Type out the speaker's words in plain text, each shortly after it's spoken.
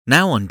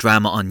Now on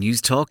Drama on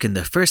News Talk in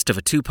the first of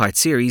a two-part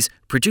series,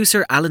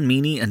 producer Alan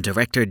Meany and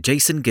director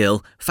Jason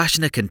Gill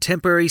fashion a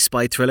contemporary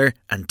spy thriller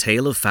and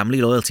tale of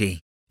family loyalty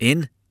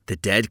in The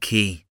Dead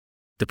Key.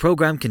 The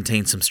programme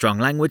contains some strong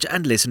language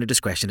and listener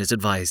discretion is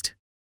advised.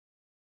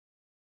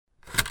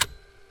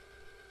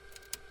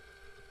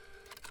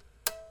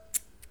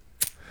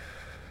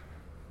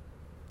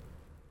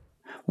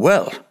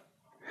 Well,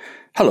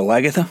 hello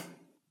Agatha.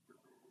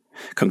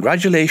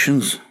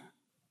 Congratulations.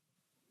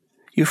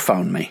 You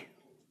found me.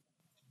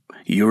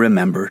 You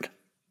remembered.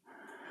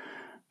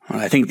 Well,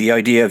 I think the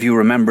idea of you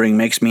remembering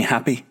makes me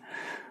happy,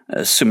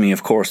 assuming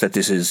of course that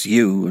this is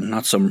you and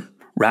not some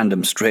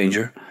random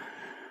stranger.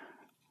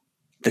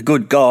 The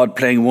good God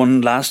playing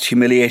one last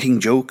humiliating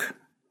joke.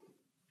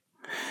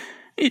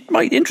 It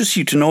might interest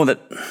you to know that,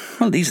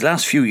 these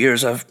last few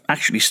years I've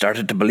actually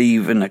started to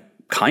believe in a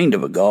kind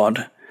of a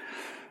God.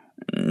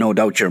 No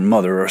doubt your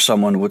mother or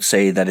someone would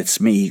say that it's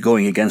me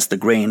going against the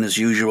grain as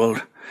usual,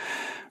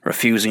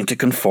 refusing to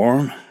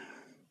conform.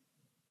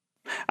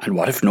 And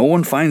what if no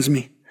one finds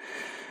me?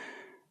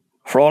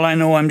 For all I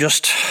know, I'm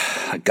just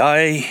a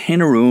guy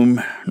in a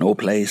room, no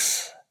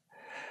place,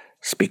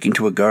 speaking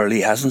to a girl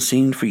he hasn't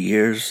seen for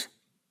years.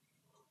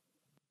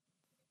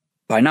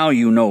 By now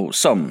you know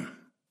some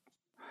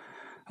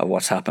of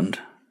what's happened,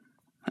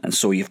 and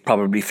so you've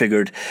probably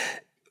figured,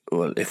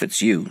 well, if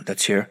it's you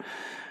that's here,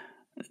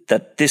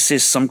 that this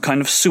is some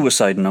kind of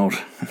suicide note.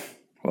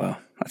 Well,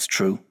 that's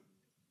true,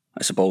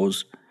 I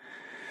suppose.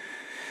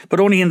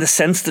 But only in the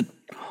sense that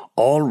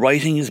all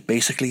writing is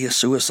basically a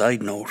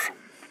suicide note.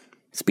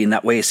 It's been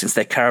that way since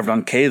they carved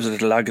on caves,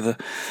 little Agatha.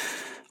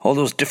 All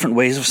those different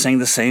ways of saying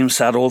the same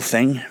sad old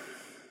thing.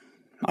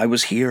 I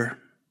was here.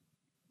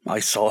 I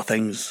saw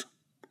things.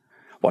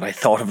 What I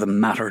thought of them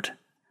mattered.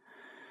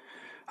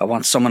 I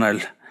want someone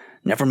I'll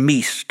never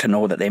meet to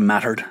know that they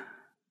mattered.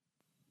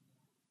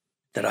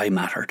 That I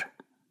mattered.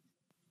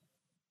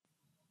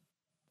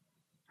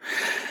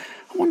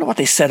 I wonder what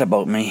they said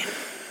about me.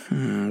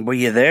 Were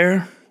you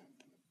there?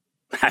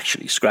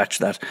 Actually, scratch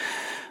that.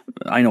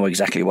 I know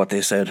exactly what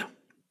they said.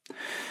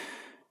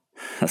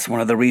 That's one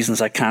of the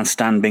reasons I can't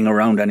stand being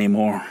around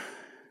anymore.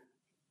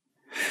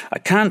 I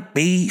can't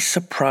be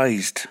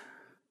surprised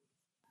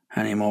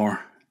anymore.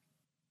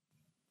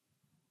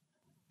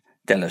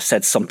 They'll have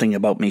said something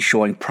about me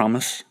showing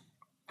promise,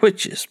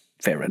 which is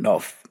fair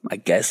enough, I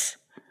guess.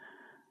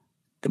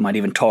 They might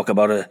even talk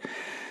about a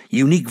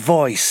unique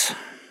voice,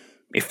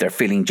 if they're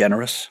feeling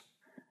generous.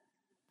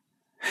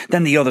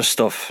 Then the other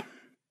stuff.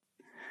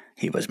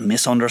 He was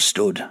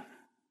misunderstood.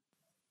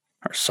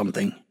 Or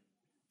something.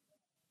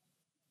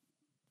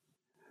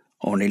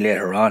 Only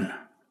later on,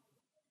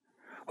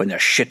 when they're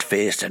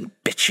shit-faced and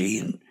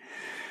bitchy and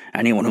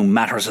anyone who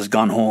matters has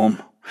gone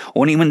home,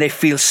 only when they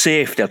feel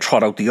safe they'll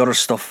trot out the other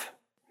stuff.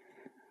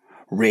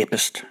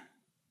 Rapist.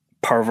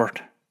 Pervert.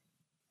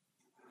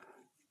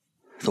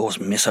 Those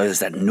missiles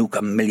that nuke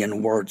a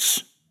million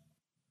words.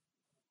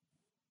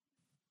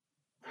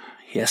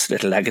 Yes,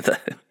 little Agatha,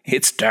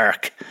 it's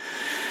dark.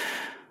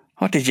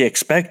 What did you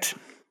expect?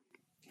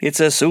 It's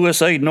a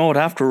suicide note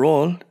after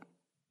all.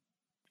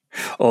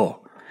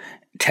 Oh,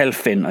 tell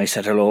Finn I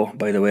said hello,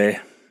 by the way,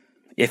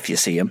 if you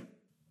see him.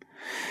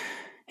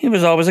 He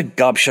was always a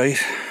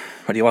gobshite,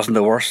 but he wasn't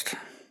the worst.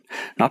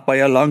 Not by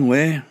a long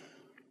way.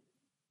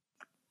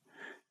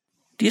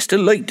 Do you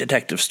still like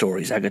detective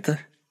stories, Agatha?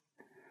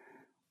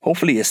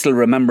 Hopefully you still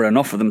remember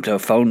enough of them to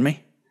have found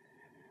me.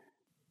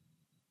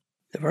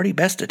 The very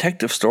best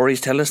detective stories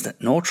tell us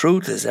that no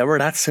truth is ever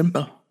that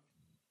simple.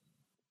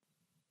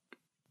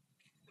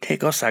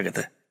 Take us,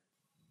 Agatha.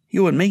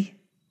 You and me.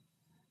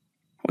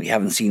 We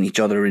haven't seen each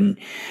other in...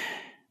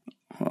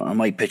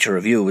 my picture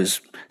of you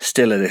is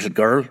still a little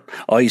girl,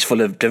 eyes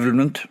full of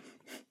devilment.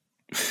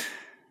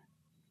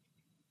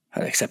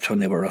 Except when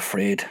they were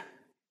afraid.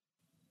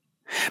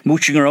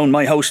 Mooching around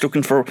my house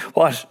looking for,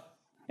 what?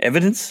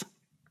 Evidence?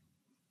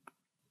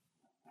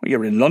 Well,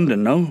 you're in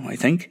London now, I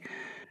think.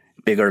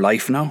 Bigger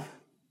life now.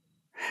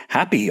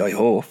 Happy, I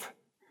hope.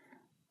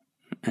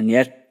 And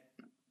yet...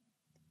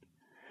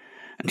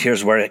 And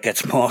here's where it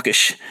gets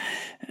mawkish.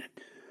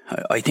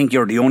 I think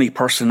you're the only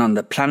person on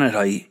the planet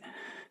I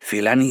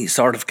feel any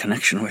sort of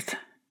connection with.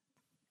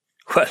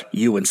 Well,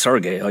 you and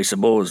Sergei, I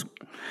suppose.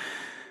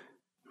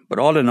 But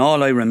all in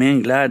all, I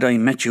remain glad I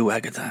met you,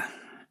 Agatha.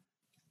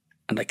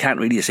 And I can't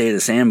really say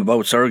the same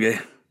about Sergei.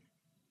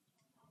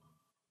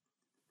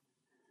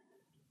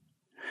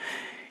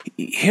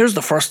 Here's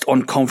the first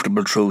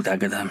uncomfortable truth,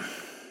 Agatha.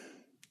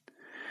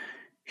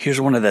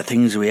 Here's one of the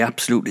things we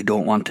absolutely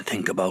don't want to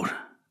think about.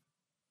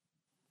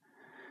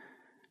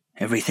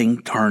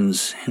 Everything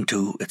turns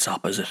into its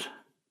opposite.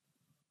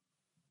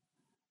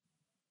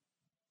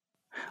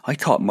 I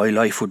thought my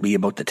life would be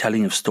about the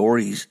telling of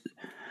stories,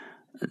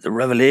 the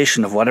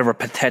revelation of whatever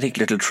pathetic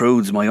little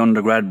truths my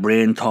undergrad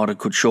brain thought it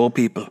could show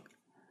people.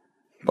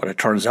 But it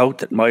turns out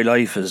that my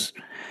life has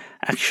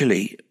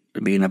actually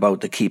been about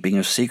the keeping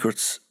of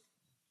secrets,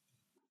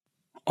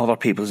 other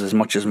people's as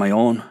much as my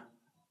own.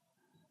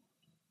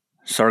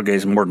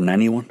 Sergei's more than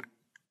anyone.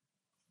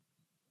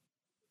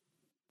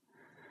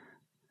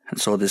 And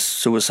so this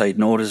suicide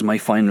note is my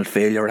final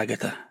failure,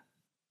 Agatha.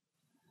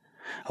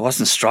 I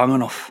wasn't strong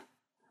enough,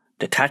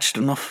 detached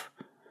enough,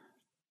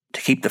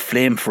 to keep the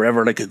flame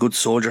forever like a good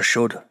soldier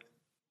should.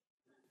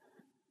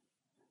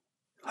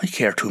 I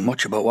care too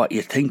much about what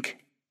you think.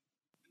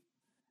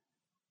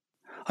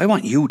 I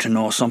want you to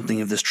know something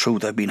of this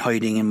truth I've been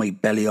hiding in my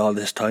belly all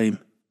this time.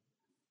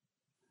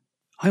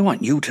 I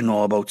want you to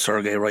know about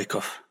Sergei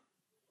Rykov.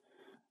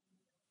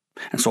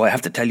 And so I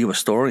have to tell you a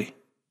story.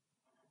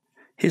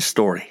 His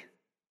story.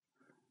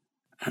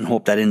 And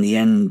hope that in the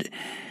end,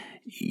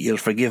 you'll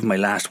forgive my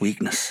last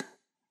weakness.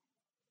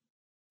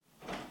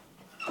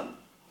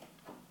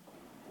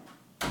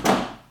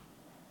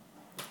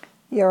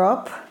 You're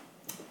up?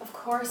 Of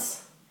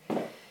course.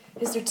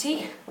 Is there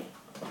tea?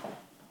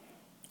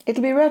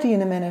 It'll be ready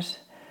in a minute.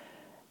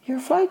 Your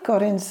flight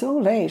got in so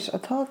late. I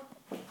thought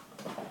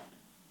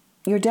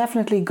you're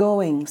definitely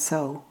going,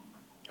 so.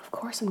 Of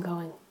course I'm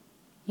going.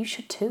 You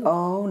should too.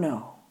 Oh,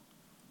 no.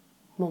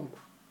 Mum,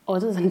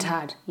 other than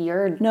Dad,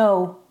 you're...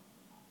 No.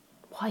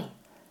 Why?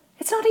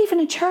 It's not even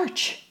a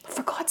church.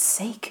 For God's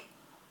sake.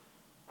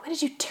 When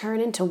did you turn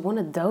into one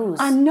of those?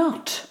 I'm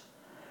not.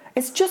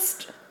 It's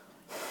just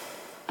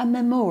a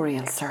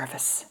memorial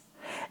service.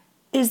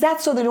 Is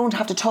that so they don't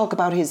have to talk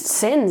about his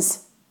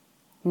sins?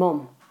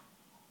 Mum,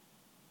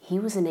 he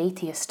was an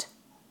atheist.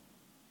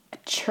 A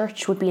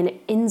church would be an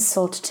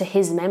insult to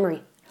his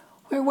memory.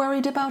 We're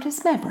worried about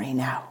his memory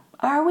now,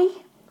 are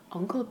we?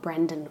 Uncle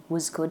Brendan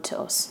was good to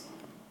us.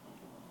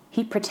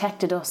 He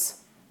protected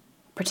us.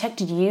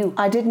 Protected you.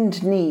 I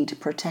didn't need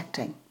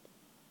protecting.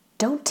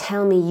 Don't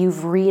tell me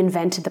you've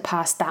reinvented the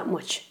past that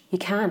much. You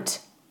can't.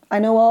 I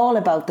know all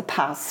about the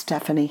past,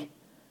 Stephanie.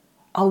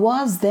 I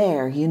was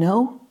there, you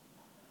know.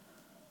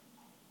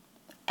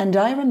 And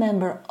I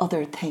remember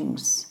other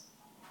things.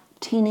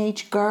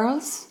 Teenage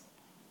girls.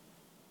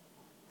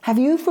 Have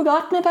you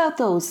forgotten about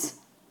those?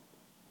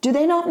 Do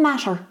they not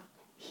matter?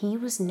 He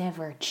was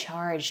never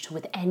charged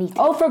with anything.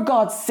 Oh, for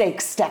God's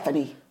sake,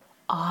 Stephanie.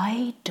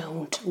 I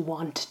don't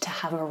want to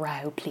have a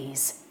row,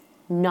 please.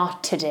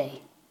 Not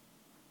today.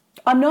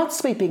 I'm not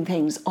sweeping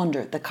things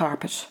under the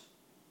carpet.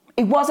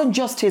 It wasn't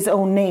just his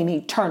own name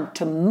he turned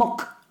to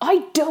muck.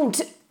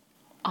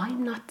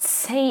 I'm not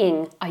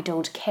saying I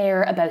don't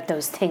care about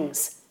those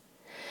things.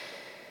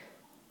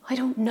 I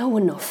don't know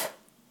enough.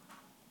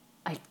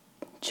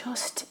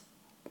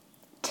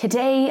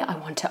 Today I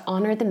want to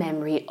honour the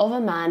memory of a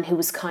man who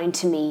was kind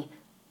to me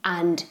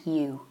and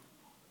you.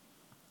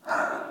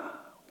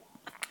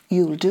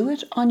 You'll do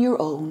it on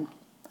your own.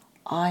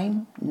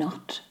 I'm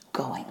not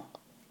going.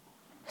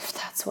 If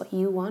that's what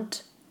you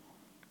want.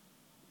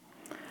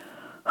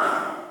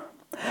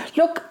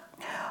 Look,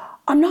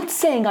 I'm not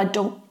saying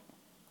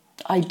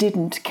I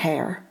didn't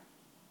care.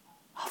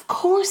 Of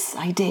course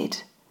I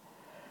did.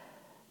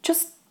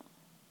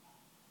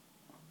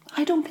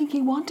 I don't think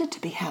he wanted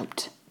to be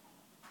helped.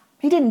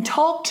 He didn't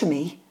talk to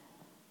me.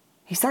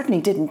 He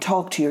certainly didn't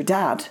talk to your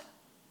dad.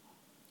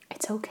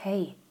 It's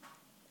okay.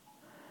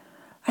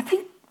 I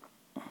think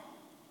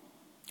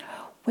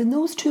when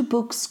those 2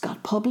 books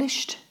got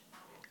published,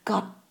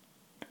 got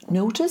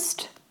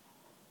noticed,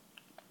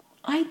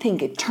 I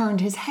think it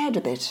turned his head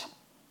a bit.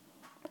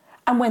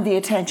 And when the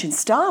attention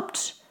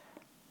stopped,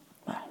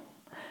 well,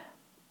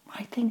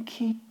 I think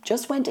he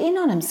just went in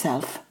on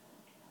himself.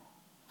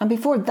 And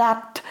before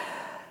that,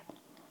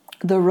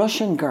 the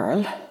Russian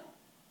girl,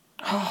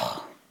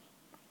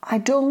 I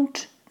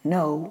don't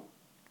know.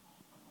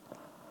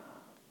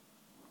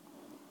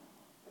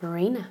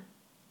 Marina,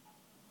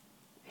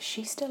 is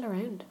she still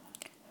around?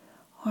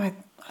 I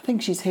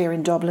think she's here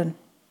in Dublin,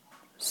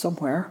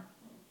 somewhere.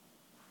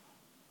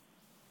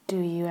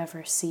 Do you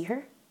ever see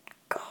her?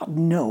 God,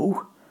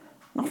 no.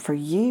 Not for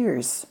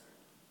years.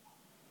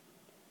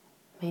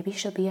 Maybe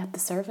she'll be at the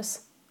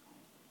service.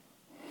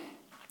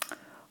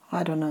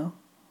 I don't know.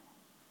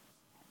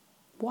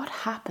 What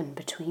happened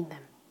between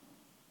them?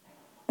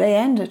 They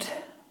ended.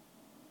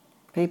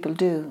 People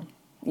do,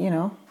 you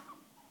know.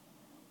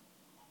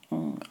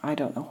 I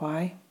don't know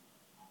why.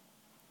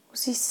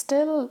 Was he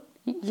still,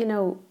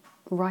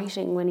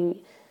 writing when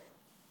he...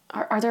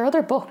 Are there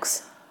other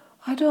books?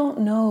 I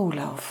don't know,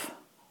 love.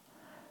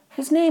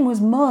 His name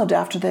was Mud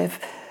after they've...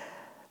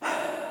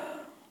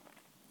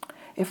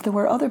 If there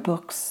were other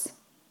books,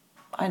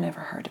 I never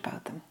heard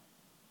about them.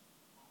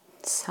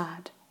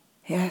 Sad.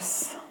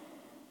 Yes.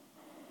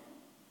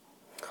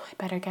 I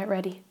better get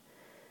ready.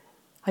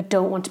 I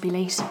don't want to be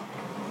late.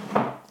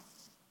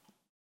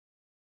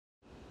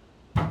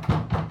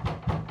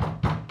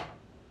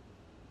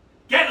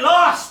 Get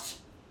lost!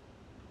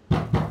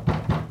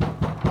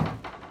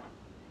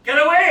 Get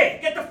away!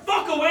 Get the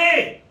fuck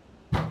away!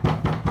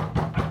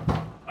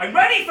 I'm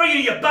ready for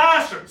you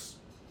bastards!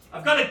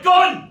 I've got a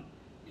gun!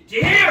 Do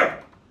you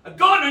hear? A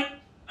gun and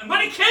I'm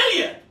gonna kill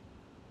you!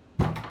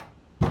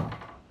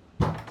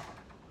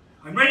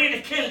 I'm ready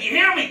to kill, do you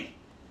hear me?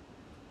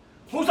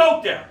 Who's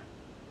out there?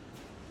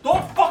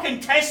 Don't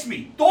fucking test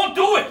me! Don't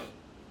do it!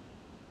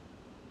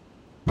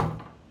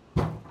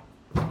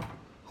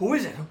 Who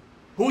is it?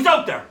 Who's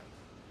out there?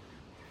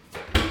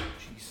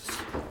 Jesus.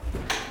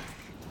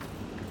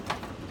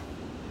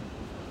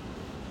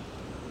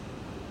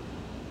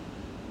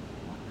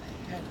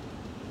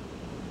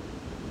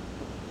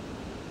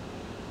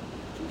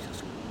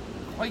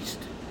 Christ.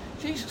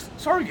 Jesus,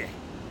 Sergey.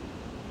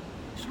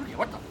 Sergey,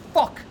 what the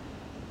fuck?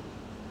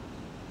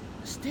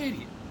 The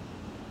stadium.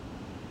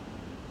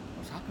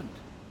 What's happened?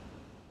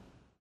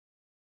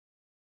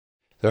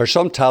 There are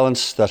some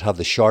talents that have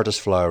the shortest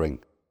flowering.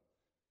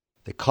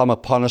 They come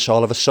upon us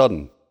all of a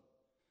sudden.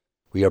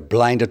 We are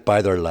blinded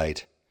by their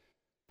light.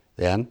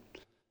 Then,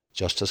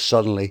 just as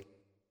suddenly,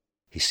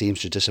 he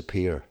seems to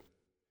disappear.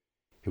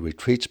 He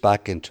retreats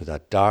back into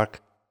that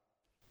dark,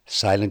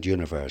 silent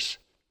universe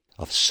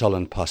of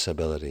sullen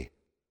possibility.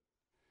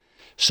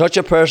 Such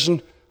a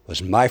person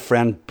was my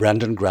friend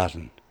Brendan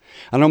Grattan,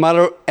 and no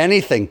matter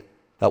anything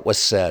that was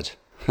said,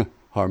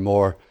 or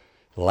more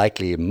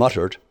likely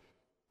muttered,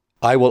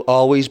 I will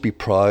always be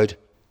proud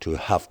to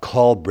have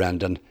called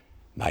Brendan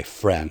my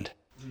friend.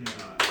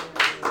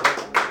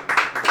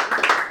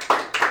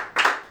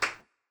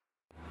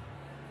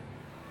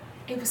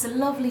 It was a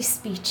lovely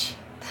speech.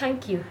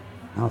 Thank you.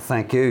 Oh,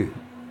 thank you,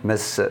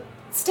 Miss...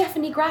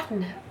 Stephanie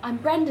Grattan. I'm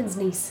Brendan's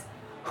niece.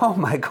 Oh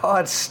my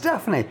God,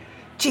 Stephanie.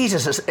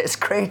 Jesus, it's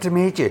great to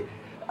meet you.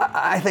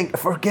 I think,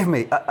 forgive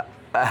me,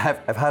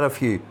 I've had a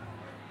few.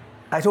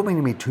 I don't mean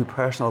to be too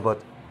personal,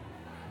 but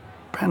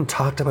Brendan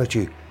talked about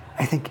you.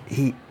 I think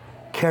he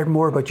cared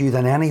more about you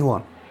than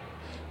anyone.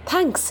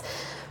 Thanks.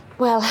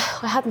 Well,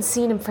 I hadn't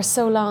seen him for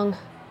so long.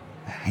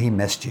 He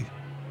missed you.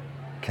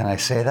 Can I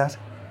say that?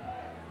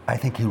 I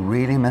think he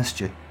really missed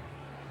you.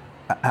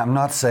 I'm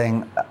not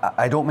saying,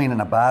 I don't mean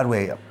in a bad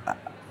way.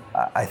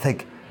 I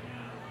think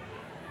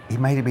he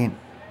might have been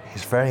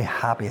his very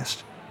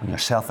happiest when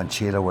yourself and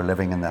Sheila were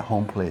living in the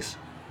home place.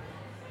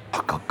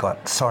 Oh,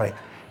 God, sorry.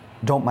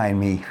 Don't mind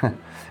me.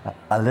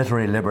 A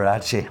literary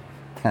Liberace.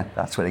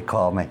 That's what he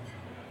called me.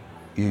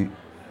 You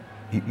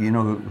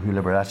know who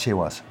Liberace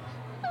was?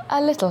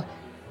 A little.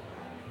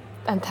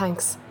 And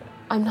thanks.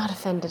 I'm not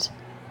offended.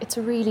 It's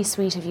really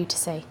sweet of you to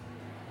say.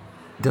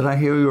 Did I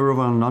hear you were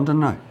over in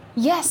London now?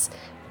 Yes.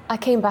 I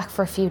came back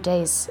for a few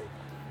days.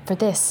 For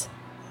this.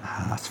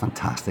 That's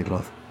fantastic,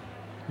 love.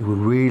 It would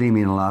really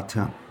mean a lot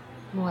to him.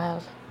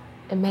 Well,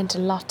 it meant a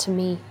lot to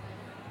me,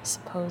 I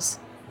suppose.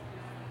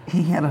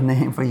 He had a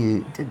name for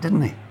you,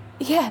 didn't he?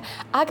 Yeah,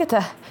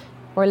 Agatha.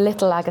 Or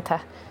Little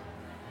Agatha.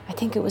 I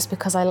think it was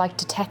because I liked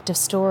detective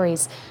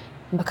stories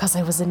and because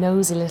I was a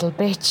nosy little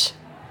bitch.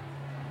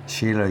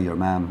 Sheila, your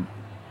mum,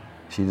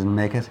 she didn't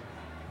make it?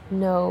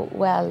 No,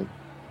 well,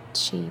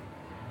 she...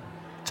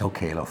 It's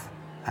okay, love.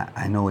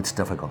 I know it's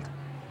difficult.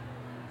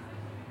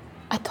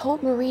 I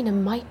thought Marina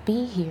might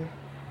be here.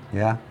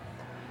 Yeah?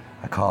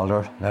 I called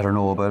her, let her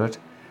know about it.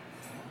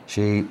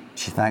 She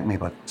thanked me,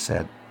 but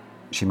said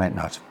she might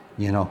not,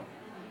 you know.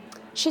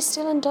 She's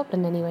still in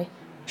Dublin anyway.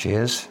 She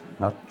is.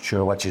 Not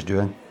sure what she's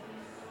doing.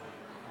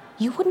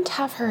 You wouldn't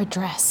have her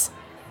address.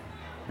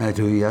 I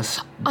do, yes.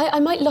 I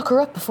might look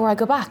her up before I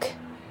go back.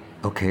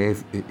 Okay,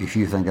 if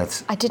you think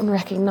that's... I didn't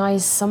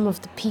recognise some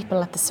of the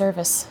people at the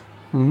service.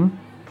 Mm-hmm.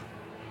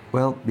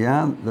 Well,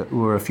 yeah, there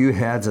were a few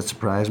heads that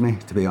surprised me,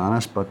 to be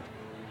honest, but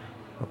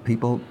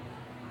people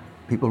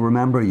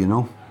remember, you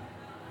know.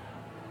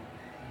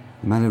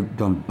 They might have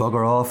done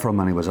bugger all from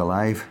when he was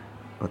alive,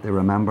 but they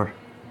remember.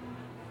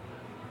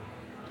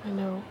 I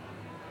know.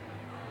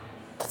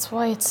 That's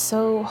why it's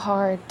so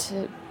hard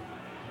to...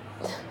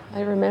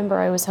 I remember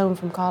I was home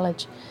from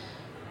college.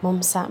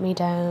 Mum sat me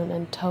down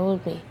and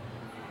told me.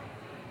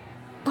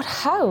 But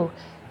how?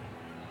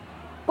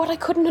 What I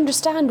couldn't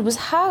understand was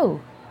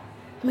how.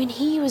 I mean,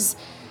 he was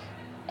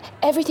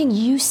everything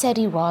you said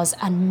he was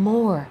and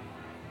more.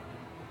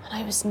 And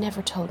I was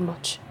never told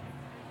much.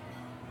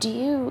 Do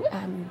you,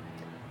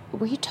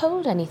 were you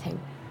told anything?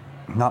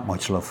 Not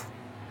much, love.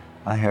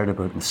 I heard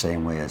about it in the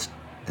same way as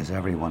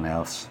everyone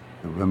else.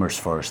 The rumours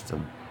first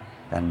and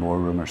then more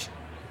rumours.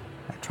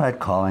 I tried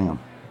calling him.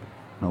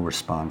 No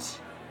response.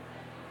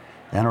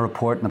 Then a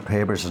report in the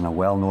papers as a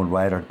well-known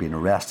writer had been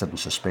arrested on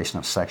suspicion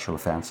of sexual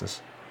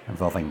offences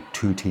involving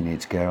 2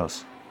 teenage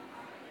girls.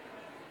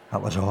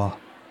 That was all.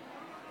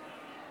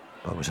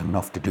 But it was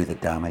enough to do the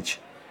damage.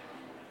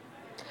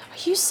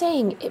 Are you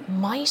saying it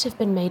might have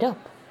been made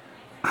up?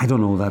 I don't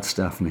know that,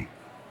 Stephanie.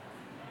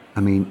 I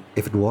mean,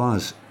 if it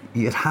was,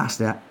 you'd have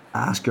to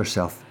ask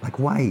yourself, like,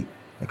 why?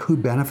 Like, who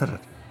benefited?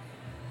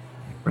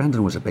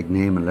 Brendan was a big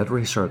name in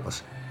literary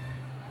circles.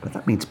 But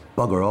that means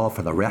bugger all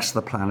for the rest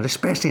of the planet,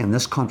 especially in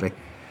this country.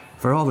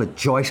 For all the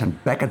Joyce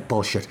and Beckett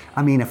bullshit.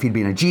 I mean, if he'd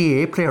been a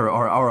GAA player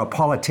or a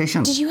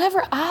politician. Did you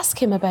ever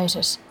ask him about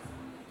it?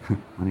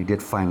 When he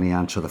did finally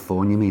answer the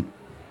phone, you mean?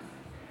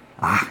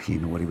 You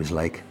know what he was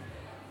like.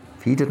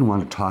 If he didn't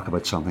want to talk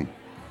about something,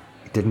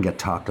 it didn't get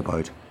talked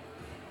about.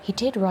 He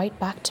did write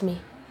back to me,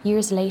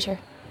 years later.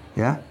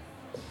 Yeah?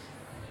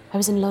 I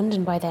was in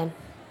London by then.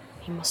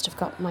 He must have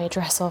got my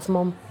address off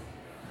Mum.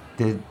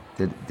 Did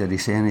he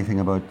say anything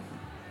about...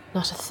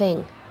 Not a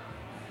thing.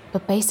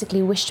 But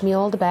basically wished me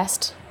all the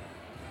best.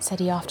 Said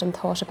he often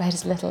thought about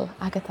his little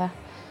Agatha.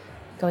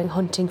 Going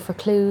hunting for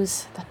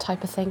clues, that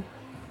type of thing.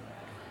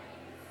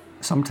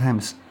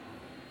 Sometimes,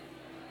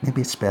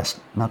 maybe it's best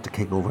not to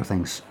kick over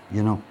things,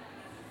 you know.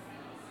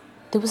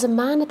 There was a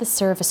man at the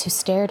service who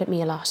stared at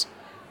me a lot.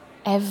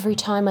 Every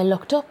time I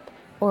looked up,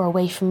 or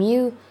away from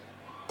you,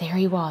 there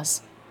he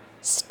was,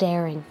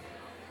 staring.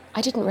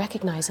 I didn't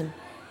recognise him.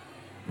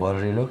 What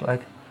did he look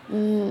like?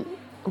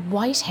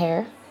 White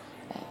hair,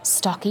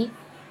 stocky.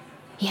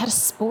 He had a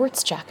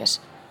sports jacket,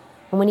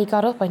 and when he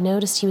got up I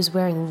noticed he was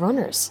wearing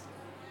runners.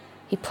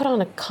 He put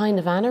on a kind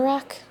of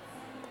anorak.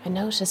 I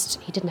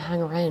noticed he didn't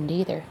hang around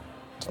either.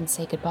 Didn't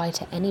say goodbye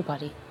to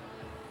anybody.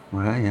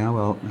 Well, yeah,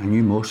 well, I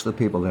knew most of the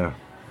people there.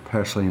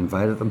 Personally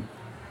invited them,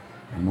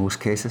 in most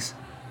cases.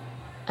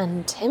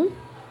 And him?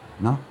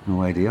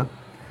 No idea.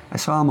 I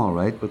saw him all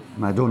right, but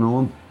I don't know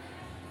him.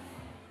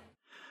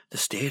 The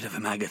state of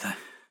him, Agatha.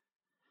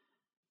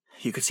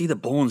 You could see the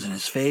bones in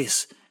his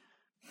face,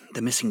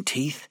 the missing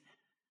teeth.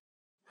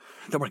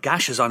 There were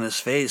gashes on his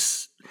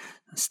face,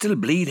 still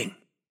bleeding.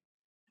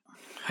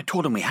 I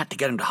told him we had to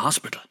get him to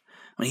hospital,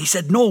 and he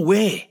said no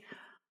way.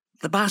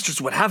 The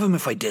bastards would have him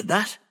if I did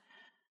that.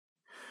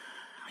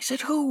 I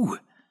said, who?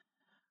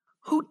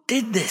 Who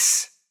did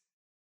this?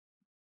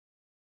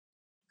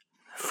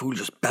 The fool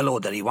just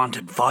bellowed that he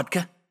wanted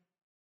vodka.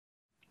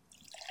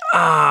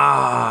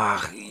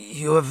 Ah,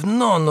 you have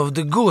none of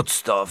the good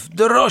stuff,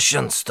 the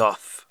Russian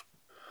stuff.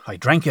 I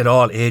drank it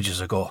all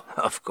ages ago.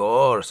 Of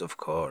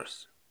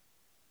course.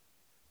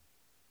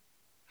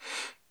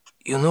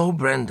 You know,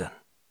 Brendan,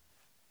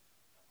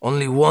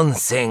 only one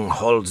thing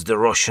holds the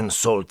Russian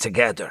soul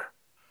together,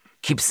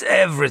 keeps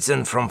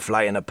everything from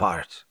flying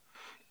apart.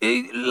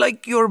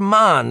 Like your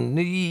man,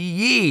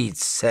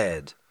 Yeats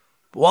said,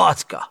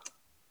 vodka.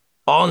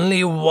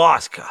 Only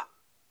vodka.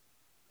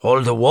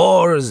 All the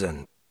wars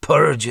and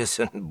purges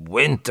and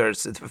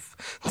winters,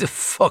 the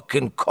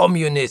fucking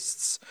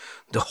communists,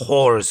 the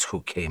whores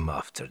who came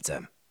after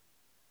them.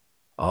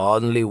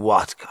 Only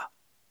vodka.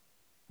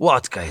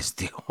 Vodka is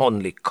the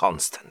only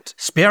constant.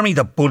 Spare me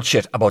the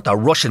bullshit about the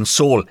Russian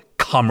soul,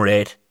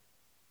 comrade.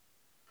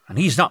 And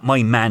he's not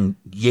my man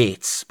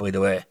Yeats, by the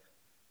way.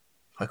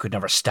 I could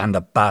never stand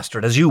the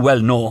bastard, as you well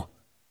know.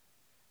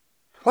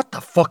 What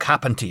the fuck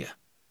happened to you?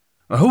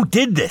 Or who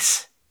did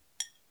this?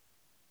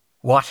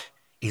 What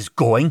is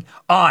going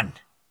on?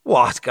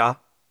 Vodka.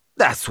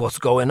 That's what's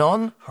going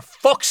on. For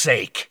fuck's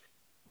sake.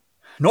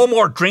 No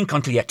more drink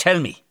until you tell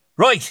me.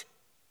 Right?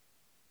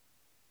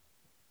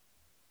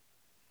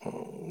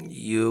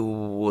 You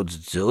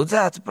would do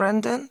that,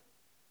 Brendan?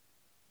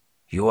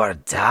 You are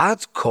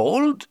that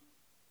cold?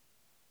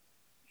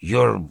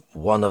 You're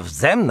one of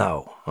them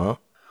now, huh?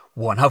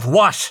 One of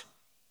what?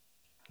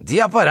 The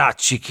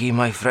apparatchiki,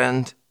 my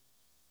friend.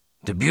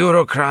 The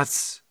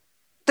bureaucrats.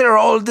 They're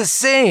all the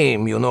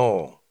same, you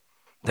know.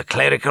 The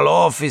clerical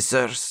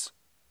officers.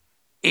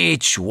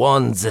 Each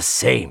one the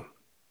same.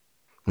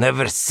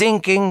 Never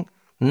thinking,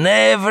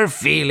 never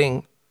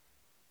feeling.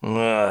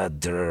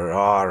 There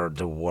are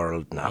the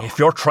world now. If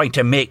you're trying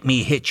to make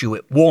me hit you,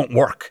 it won't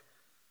work.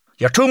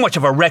 You're too much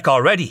of a wreck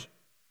already.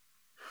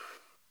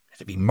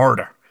 It'd be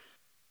murder.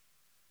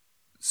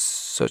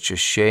 Such a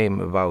shame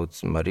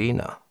about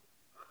Marina.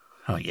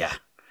 Oh, yeah.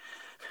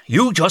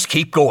 You just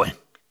keep going.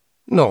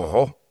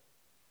 No.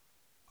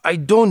 I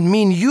don't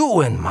mean you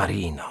and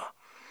Marina.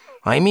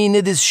 I mean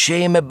it is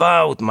shame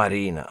about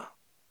Marina.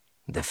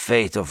 The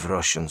fate of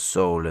Russian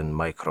soul in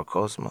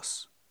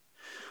microcosmos.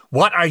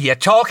 What are you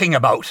talking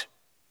about?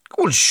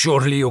 Well,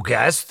 surely you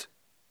guessed.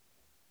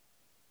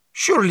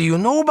 Surely you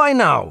know by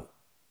now.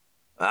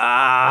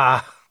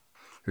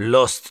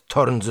 Lust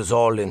turns us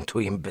all into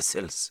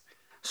imbeciles.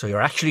 So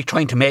you're actually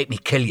trying to make me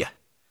kill you.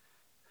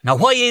 Now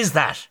why is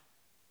that?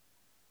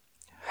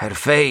 Her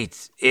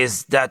fate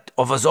is that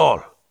of us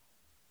all.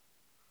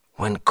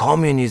 When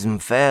communism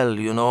fell,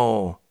 you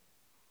know,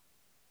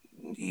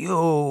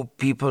 you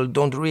people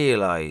don't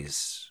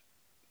realize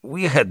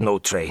we had no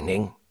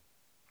training.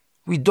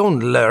 We don't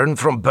learn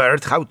from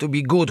birth how to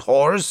be good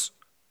whores.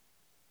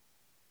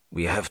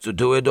 We have to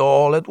do it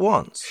all at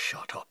once.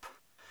 Shut up.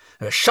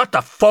 Shut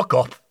the fuck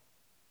up.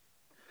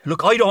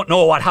 Look, I don't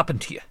know what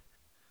happened to you.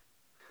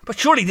 But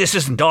surely this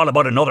isn't all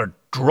about another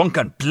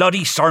drunken,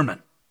 bloody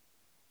sermon.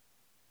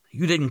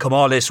 You didn't come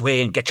all this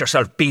way and get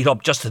yourself beat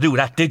up just to do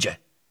that, did you?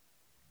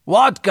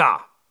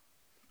 Vodka!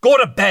 Go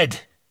to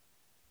bed!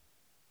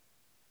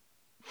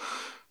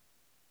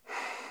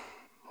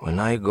 When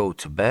I go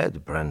to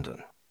bed,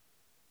 Brendan,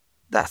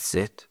 that's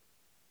it.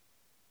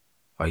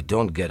 I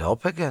don't get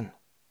up again.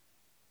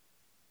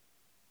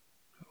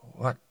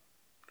 What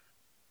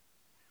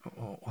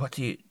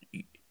do you...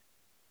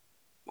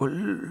 Well,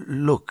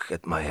 look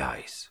at my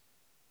eyes.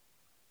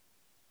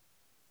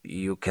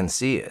 You can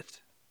see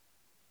it.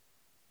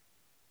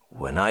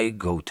 When I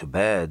go to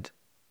bed,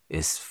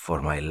 it's for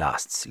my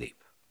last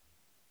sleep.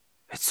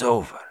 It's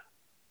over.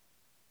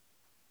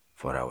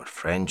 For our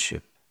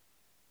friendship.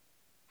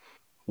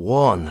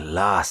 One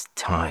last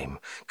time.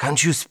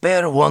 Can't you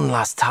spare one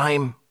last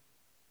time?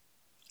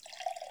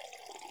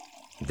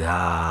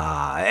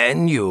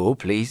 And you,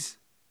 please.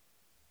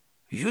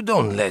 You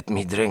don't let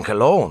me drink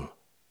alone.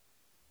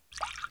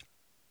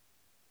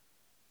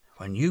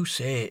 When you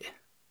say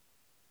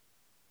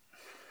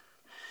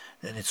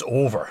that it's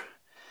over...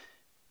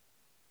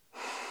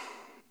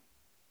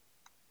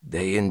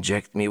 They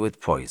inject me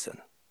with poison.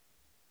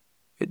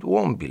 It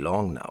won't be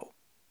long now.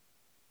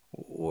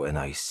 When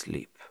I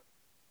sleep.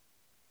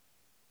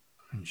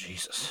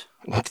 Jesus.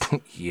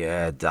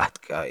 Yeah, that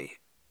guy.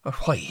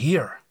 But why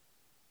here?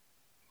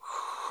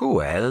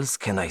 Who else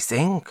can I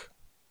think?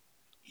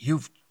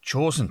 You've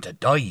chosen to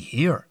die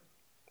here.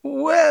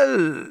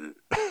 Well,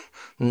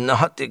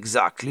 not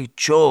exactly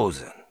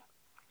chosen.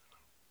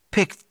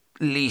 Picked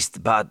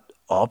least bad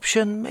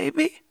option,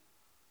 maybe?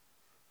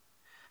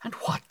 And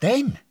what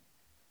then?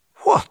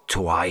 What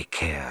do I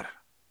care?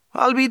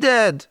 I'll be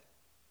dead.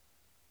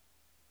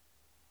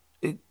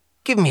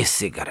 Give me a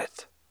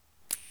cigarette.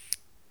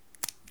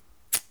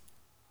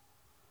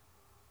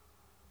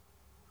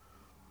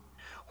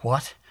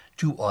 What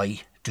do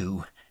I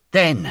do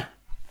then?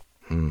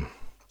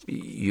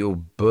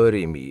 You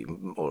bury me,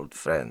 old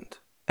friend,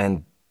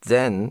 and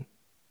then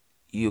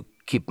you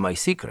keep my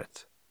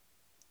secret.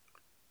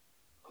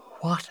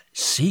 What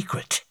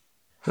secret?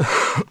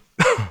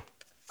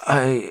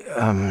 I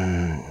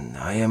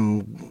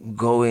am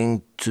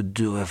going to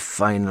do a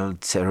final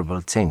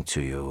terrible thing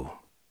to you,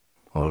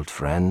 old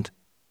friend.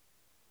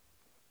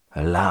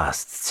 A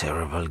last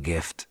terrible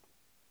gift.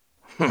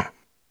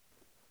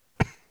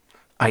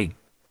 I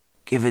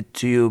give it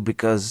to you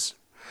because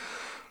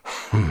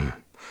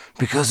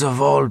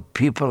of all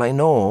people I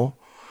know,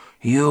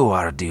 you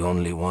are the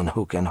only one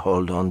who can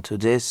hold on to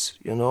this,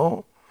 you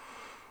know?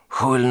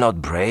 Who will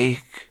not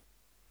break,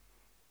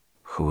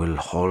 who will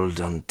hold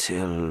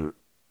until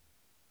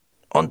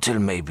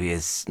maybe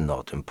it's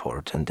not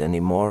important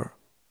anymore.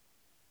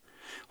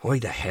 Why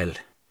the hell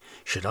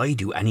should I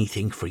do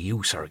anything for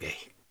you, Sergei?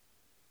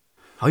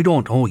 I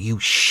don't owe you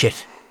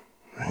shit.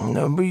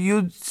 No, but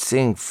you'd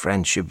think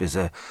friendship is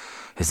a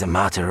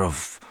matter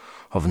of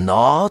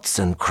noughts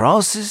and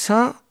crosses,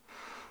 huh?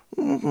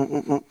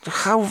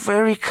 How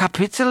very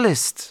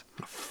capitalist.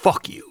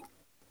 Fuck you.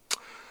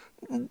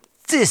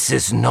 This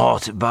is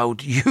not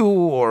about you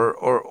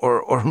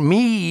or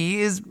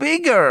me. It's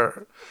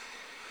bigger.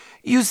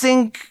 You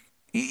think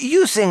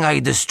I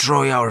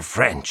destroy our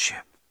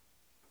friendship?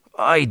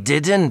 I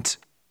didn't.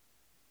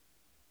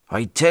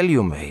 I tell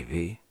you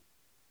maybe,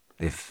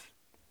 if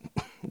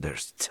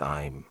there's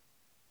time.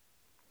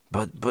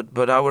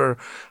 But our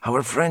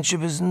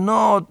friendship is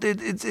not.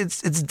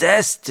 It's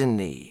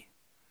destiny.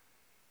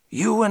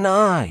 You and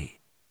I.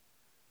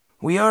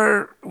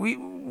 We're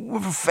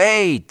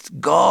fate,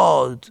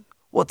 God,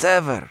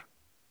 whatever.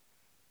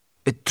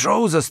 It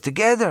throws us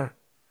together.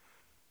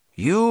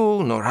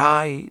 You nor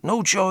I,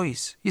 no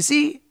choice. You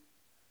see?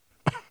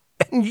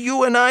 And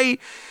you and I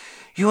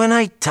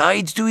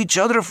tied to each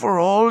other for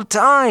all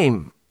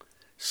time.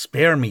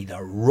 Spare me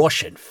the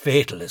Russian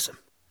fatalism.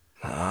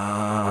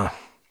 I'm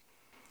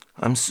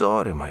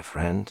sorry, my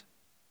friend.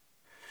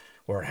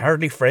 We're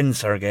hardly friends,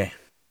 Sergei.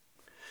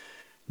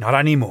 Not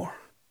anymore.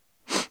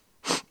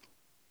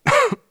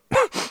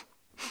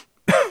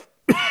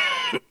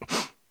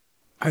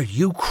 Are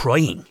you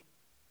crying?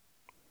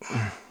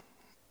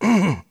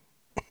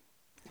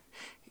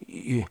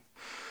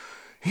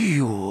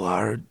 You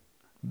are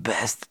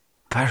best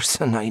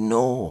person I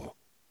know.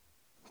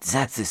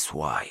 That is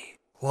why.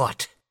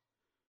 What?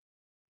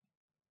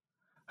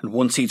 And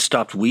once he'd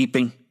stopped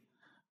weeping,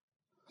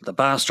 the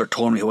bastard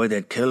told me why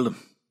they'd killed him.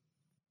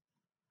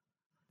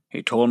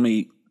 He told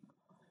me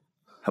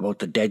about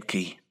the dead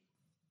key.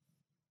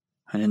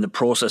 And in the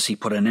process he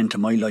put an end to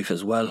my life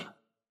as well.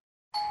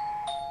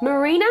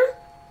 Marina?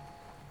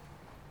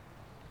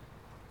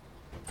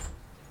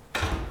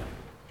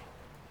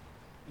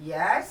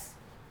 Yes?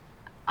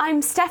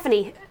 I'm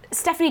Stephanie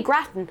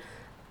Grattan.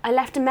 I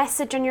left a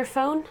message on your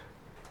phone.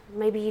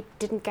 Maybe you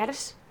didn't get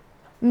it?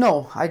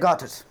 No, I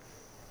got it.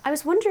 I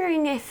was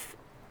wondering if...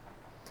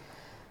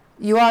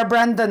 You are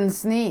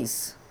Brendan's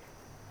niece.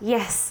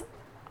 Yes.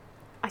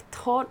 I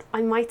thought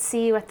I might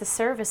see you at the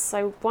service.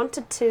 I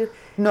wanted to...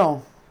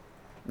 No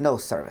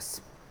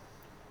service.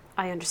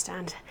 I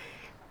understand.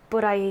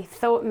 But I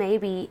thought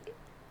maybe...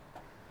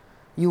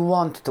 You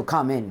want to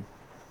come in?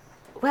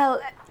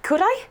 Well,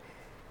 could I?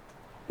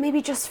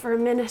 Maybe just for a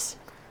minute.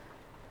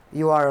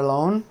 You are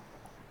alone?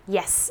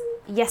 Yes,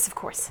 of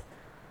course.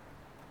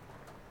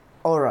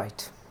 All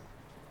right.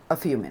 A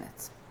few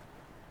minutes.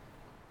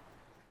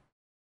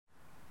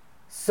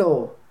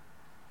 So,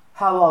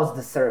 how was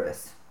the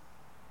service?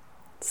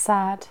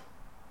 Sad.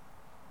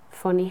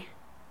 Funny.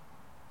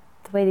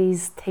 The way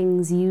these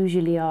things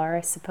usually are,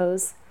 I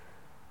suppose.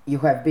 You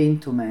have been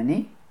to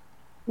many?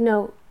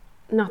 No,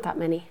 not that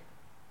many.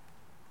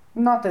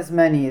 Not as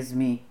many as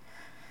me.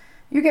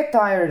 You get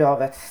tired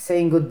of it,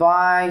 saying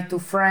goodbye to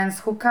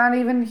friends who can't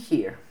even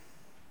hear.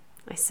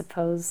 I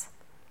suppose.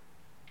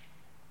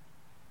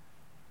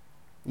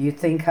 You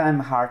think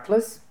I'm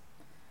heartless?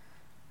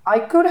 I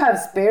could have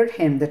spared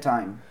him the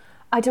time.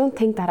 I don't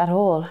think that at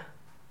all.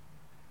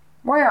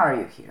 Why are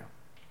you here?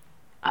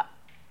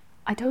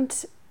 I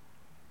don't...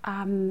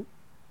 I'm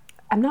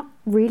not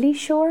really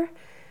sure.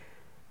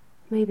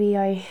 Maybe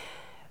I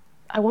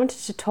wanted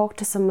to talk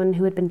to someone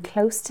who had been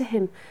close to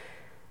him.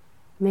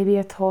 Maybe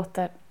I thought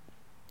that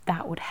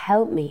would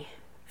help me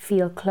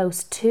feel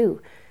close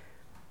too,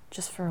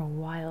 just for a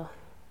while.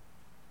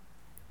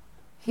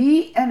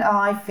 He and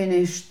I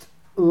finished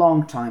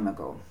long time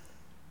ago.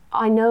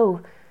 I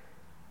know.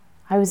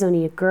 I was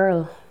only a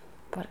girl,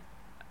 but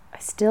I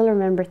still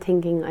remember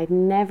thinking I'd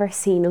never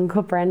seen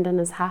Uncle Brendan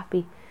as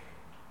happy.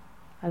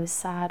 I was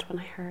sad when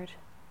I heard.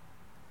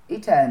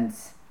 It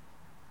ends.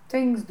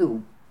 Things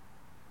do.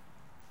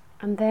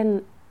 And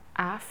then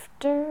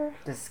after...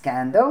 The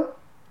scandal?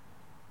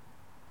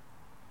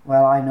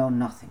 Well, I know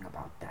nothing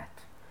about that.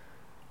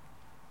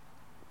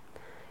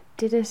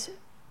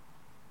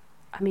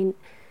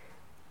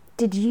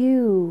 Did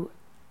you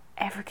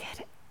ever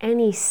get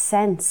any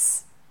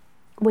sense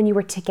when you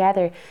were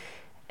together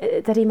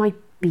that he might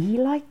be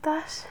like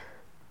that?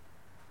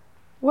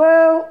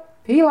 Well,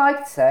 he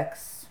liked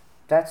sex.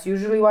 That's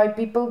usually why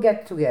people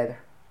get together.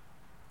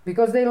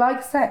 Because they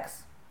like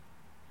sex.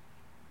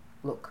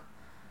 Look,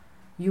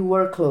 you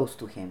were close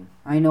to him.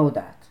 I know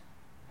that.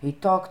 He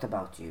talked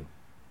about you.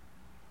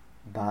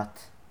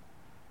 But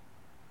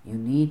you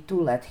need to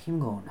let him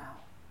go now.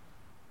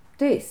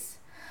 This,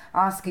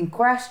 asking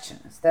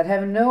questions that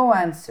have no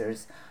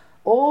answers,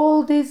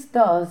 all this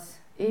does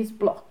is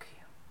block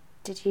you.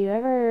 Did you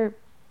ever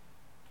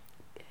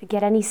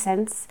get any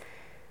sense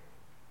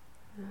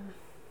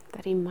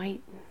that he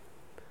might,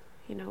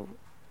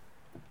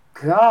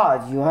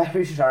 God, you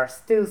Irish are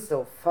still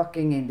so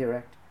fucking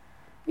indirect.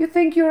 You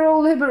think you're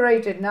all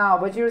liberated now,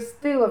 but you're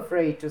still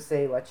afraid to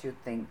say what you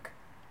think.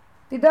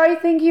 Did I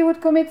think he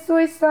would commit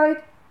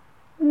suicide?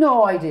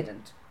 No, I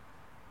didn't.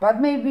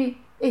 But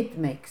maybe it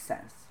makes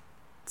sense.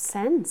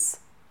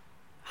 Sense?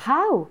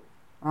 How?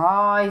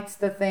 It's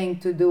the thing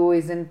to do,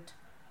 isn't?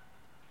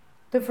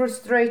 The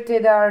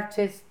frustrated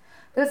artist,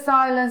 the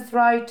silenced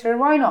writer,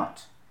 why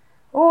not?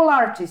 All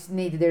artists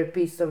need their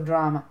piece of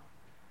drama.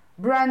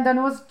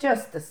 Brendan was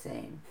just the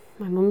same.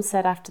 My mum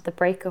said after the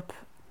breakup,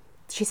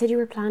 she said you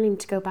were planning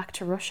to go back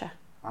to Russia.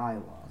 I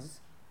was.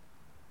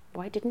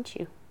 Why didn't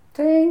you?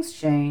 Things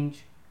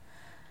change.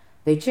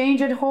 They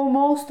change at home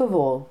most of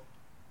all.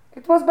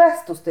 It was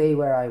best to stay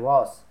where I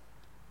was.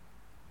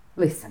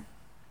 Listen,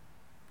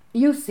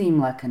 you seem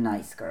like a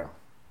nice girl.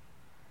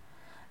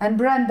 And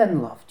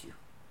Brendan loved you.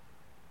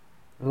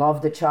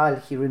 Loved the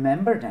child he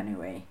remembered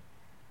anyway.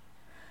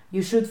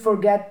 You should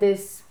forget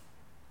this.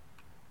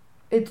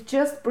 It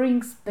just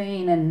brings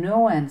pain and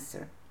no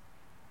answer.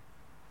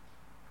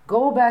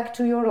 Go back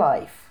to your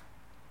life.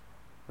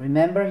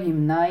 Remember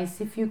him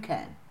nice if you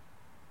can.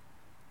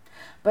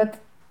 But...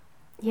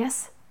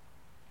 Yes?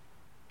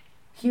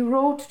 He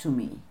wrote to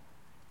me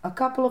a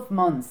couple of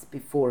months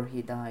before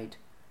he died.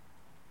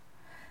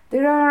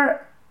 There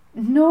are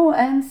no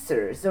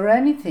answers or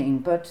anything,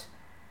 but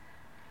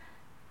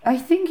I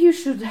think you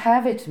should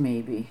have it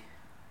maybe.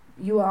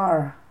 You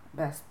are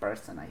best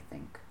person, I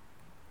think.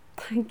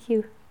 Thank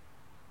you.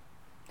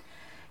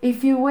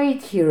 If you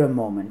wait here a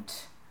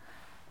moment,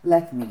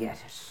 let me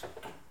get it.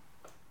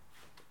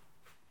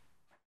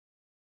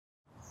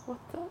 What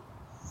the?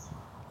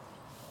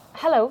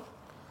 Hello.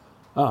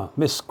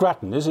 Miss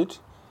Grattan, is it?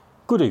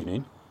 Good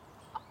evening.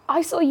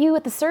 I saw you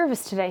at the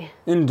service today.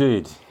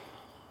 Indeed.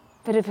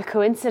 Bit of a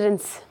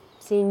coincidence,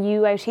 seeing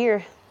you out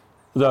here.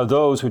 There are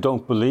those who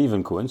don't believe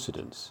in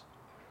coincidence.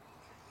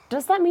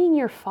 Does that mean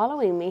you're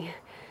following me?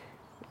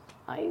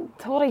 I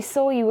thought I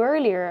saw you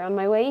earlier on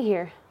my way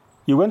here.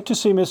 You went to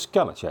see Miss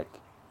Galachek?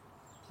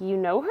 You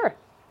know her?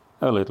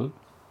 A little.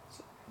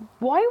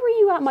 Why were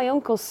you at my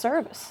uncle's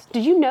service?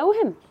 Did you know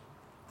him?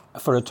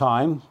 For a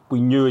time,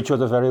 we knew each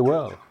other very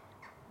well.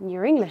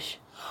 You're English.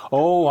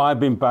 Oh, I've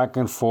been back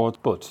and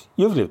forth, but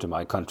you've lived in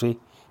my country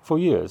for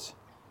years.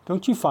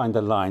 Don't you find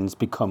the lines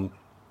become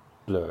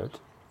blurred?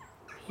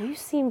 You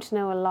seem to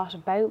know a lot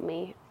about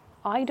me.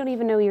 I don't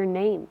even know your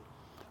name.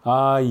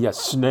 Ah,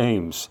 yes,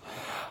 names.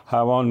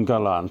 How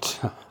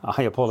ungallant.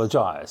 I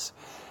apologise.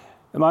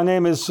 My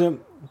name is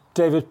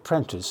David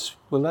Prentice.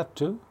 Will that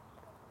do?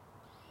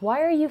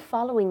 Why are you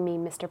following me,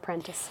 Mr.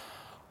 Prentice?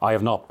 I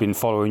have not been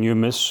following you,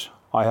 miss.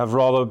 I have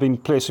rather been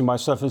placing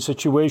myself in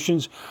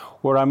situations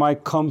where I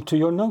might come to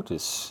your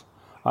notice.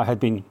 I had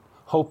been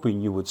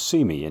hoping you would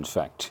see me, in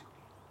fact.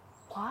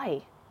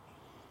 Why?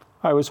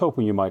 I was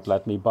hoping you might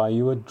let me buy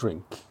you a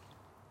drink.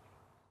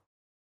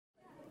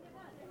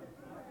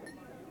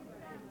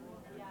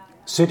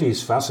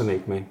 Cities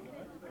fascinate me.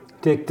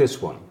 Take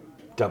this one,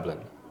 Dublin.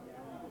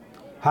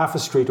 Half a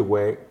street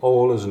away,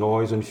 all is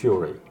noise and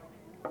fury.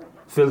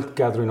 Filth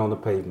gathering on the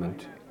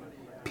pavement.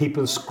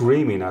 People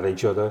screaming at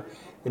each other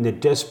in the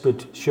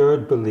desperate,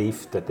 shared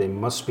belief that they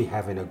must be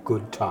having a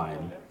good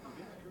time.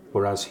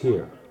 Whereas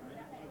here,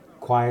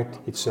 quiet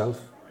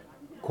itself,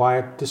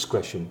 quiet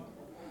discretion.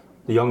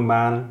 The young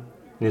man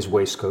in his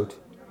waistcoat,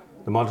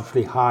 the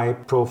moderately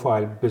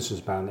high-profile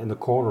businessman in the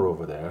corner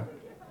over there,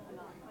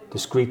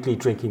 discreetly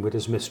drinking with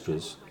his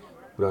mistress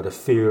without a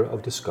fear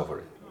of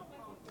discovery.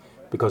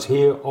 Because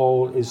here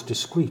all is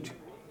discreet.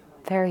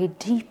 Very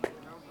deep.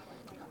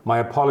 My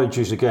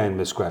apologies again,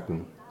 Miss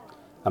Grattan.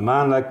 A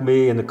man like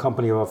me in the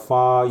company of a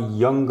far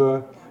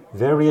younger,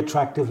 very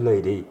attractive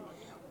lady,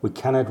 we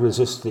cannot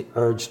resist the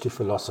urge to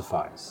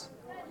philosophize,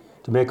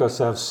 to make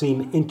ourselves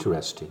seem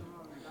interesting,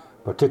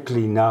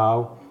 particularly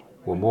now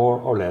we're more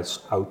or less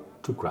out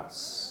to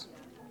Grasse.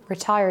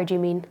 Retired, you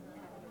mean?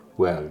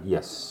 Well,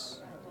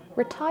 yes.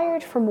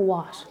 Retired from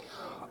what?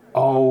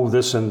 Oh,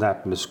 this and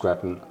that, Miss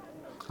Grattan.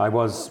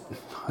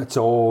 It's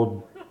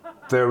all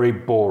very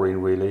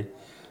boring, really,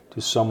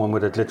 to someone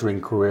with a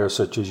glittering career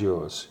such as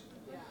yours.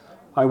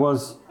 I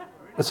was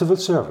a civil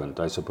servant,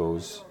 I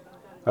suppose.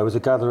 I was a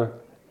gatherer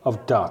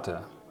of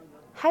data.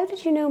 How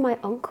did you know my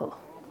uncle?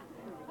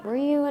 Were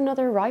you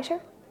another writer?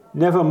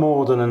 Never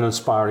more than an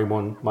inspiring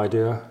one, my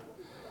dear.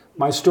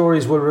 My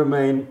stories will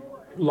remain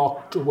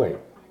locked away.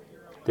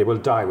 They will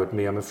die with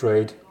me, I'm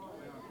afraid.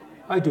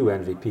 I do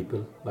envy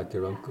people like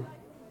your uncle.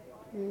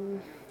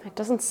 It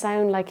doesn't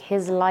sound like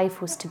his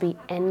life was to be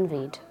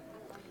envied.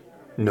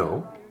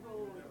 No.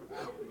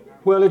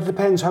 Well, it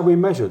depends how we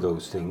measure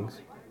those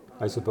things,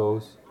 I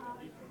suppose.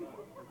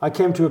 I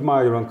came to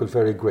admire your uncle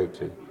very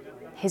greatly.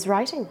 His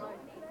writing?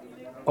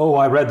 Oh,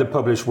 I read the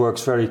published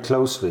works very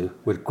closely,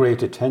 with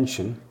great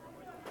attention.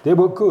 They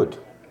were good,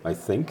 I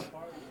think.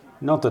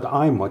 Not that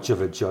I'm much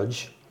of a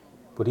judge,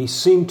 but he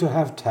seemed to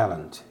have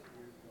talent.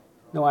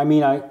 No, I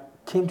mean, I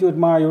came to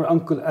admire your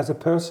uncle as a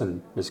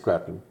person, Miss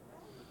Grattan.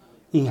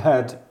 He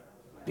had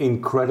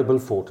incredible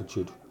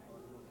fortitude.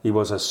 He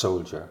was a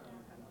soldier.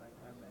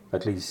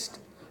 At least,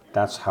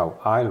 that's how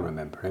I'll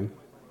remember him.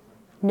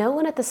 No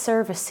one at the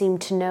service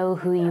seemed to know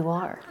who you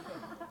are.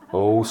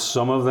 Oh,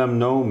 some of them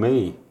know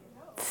me.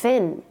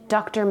 Finn,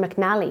 Dr.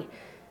 McNally,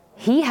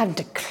 he hadn't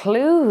a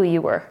clue who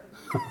you were.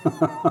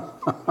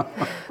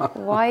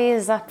 Why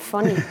is that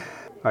funny?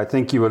 I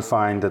think you will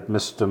find that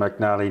Mr.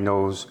 McNally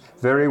knows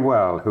very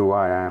well who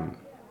I am.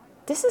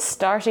 This is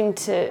starting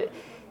to...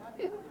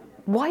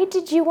 Why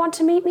did you want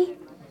to meet me?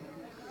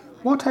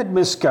 What had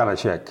Miss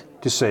Galashek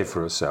to say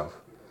for herself?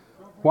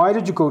 Why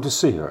did you go to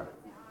see her?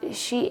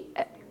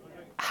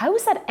 How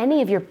is that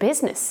any of your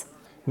business?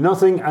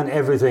 Nothing and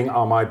everything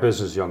are my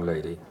business, young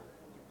lady.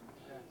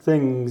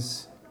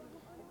 Things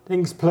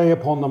play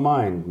upon the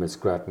mind, Miss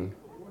Grattan.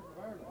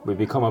 We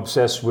become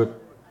obsessed with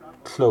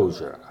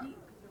closure,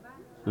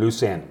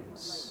 loose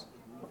ends.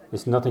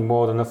 It's nothing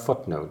more than a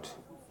footnote,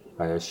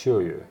 I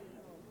assure you.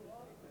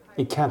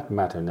 It can't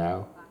matter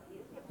now,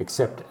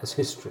 except as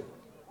history.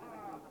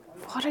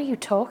 What are you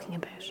talking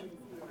about?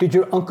 Did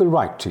your uncle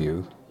write to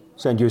you?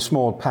 Send you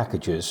small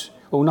packages?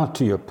 Oh, not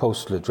to your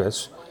postal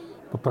address,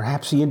 but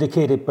perhaps he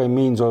indicated by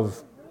means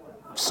of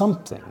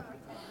something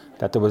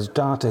that there was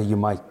data you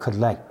might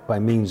collect by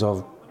means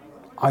of,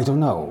 I don't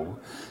know,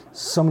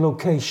 some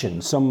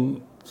location,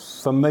 some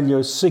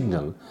familiar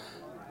signal,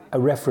 a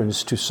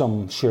reference to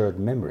some shared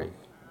memory.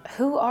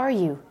 Who are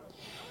you?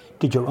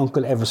 Did your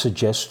uncle ever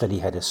suggest that he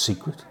had a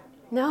secret?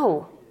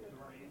 No.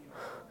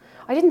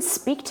 I didn't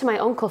speak to my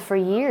uncle for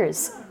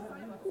years.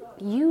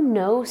 You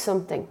know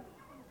something.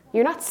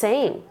 You're not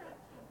saying.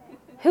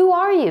 Who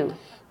are you?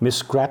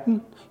 Miss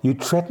Grattan, you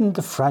threatened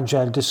the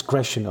fragile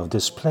discretion of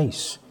this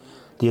place.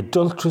 The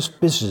adulterous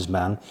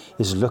businessman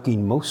is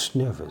looking most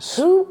nervous.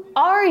 Who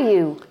are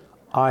you?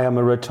 I am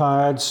a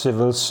retired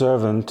civil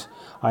servant.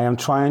 I am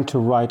trying to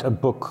write a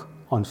book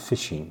on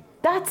fishing.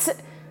 That's...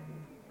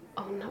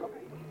 Oh no.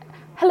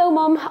 Hello,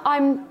 Mum.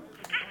 I'm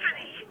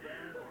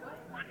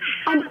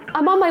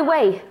on my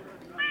way.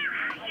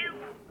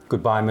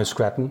 Goodbye, Miss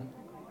Grattan.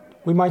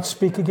 We might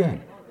speak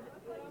again.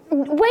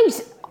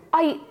 Wait!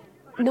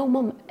 No,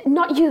 Mum.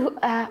 Not you.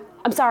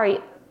 I'm sorry.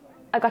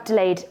 I got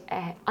delayed.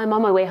 I'm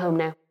on my way home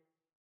now.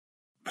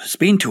 It's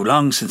been too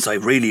long since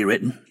I've really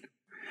written.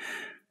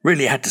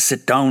 Really had to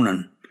sit down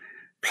and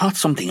plot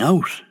something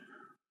out.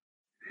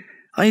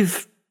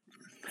 I've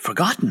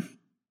forgotten.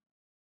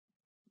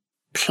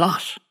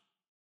 Plot.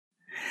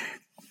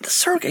 The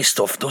Sergei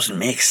stuff doesn't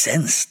make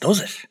sense, does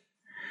it?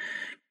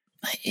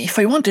 If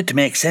I want it to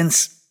make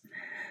sense,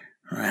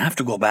 I have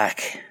to go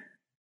back.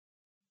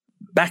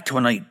 Back to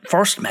when I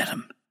first met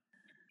him.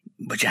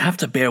 But you have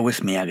to bear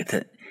with me,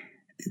 Agatha.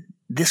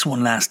 This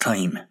one last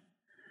time.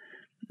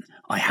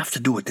 I have to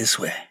do it this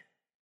way.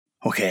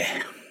 Okay.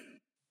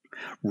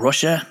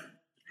 Russia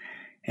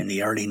in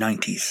the early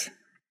 90s.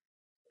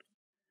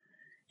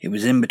 It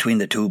was in between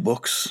the two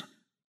books.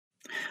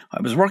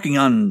 I was working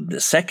on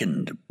the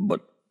second, but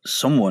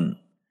someone,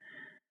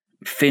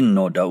 Finn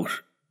no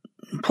doubt,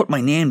 put my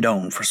name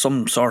down for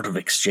some sort of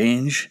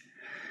exchange.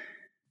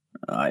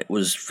 It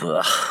was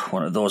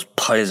one of those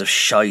piles of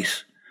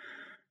shite.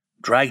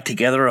 Dragged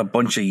together a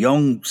bunch of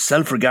young,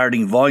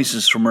 self-regarding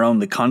voices from around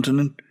the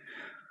continent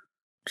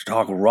to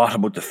talk rot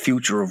about the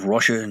future of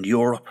Russia and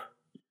Europe.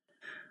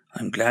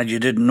 I'm glad you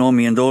didn't know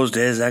me in those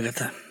days,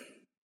 Agatha.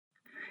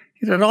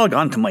 It had all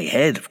gone to my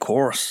head, of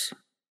course.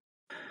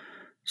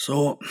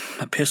 So,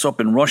 a piss up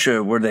in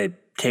Russia where they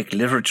take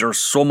literature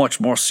so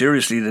much more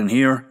seriously than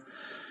here.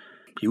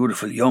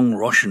 Beautiful young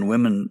Russian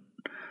women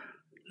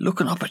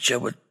looking up at you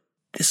with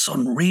this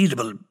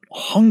unreadable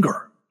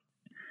hunger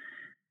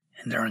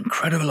in their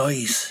incredible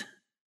eyes.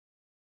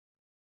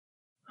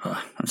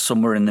 And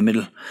somewhere in the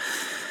middle,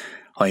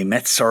 I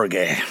met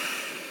Sergei.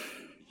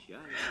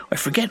 I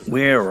forget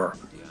where or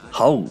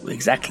how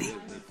exactly.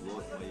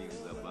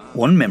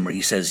 One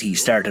memory says he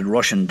started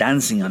Russian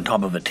dancing on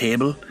top of a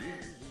table.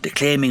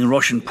 declaiming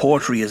Russian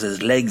poetry as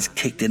his legs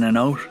kicked in and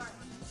out.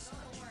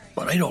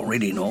 But I don't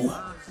really know.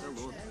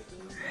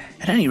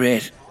 At any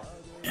rate,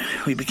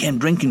 we became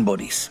drinking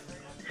buddies.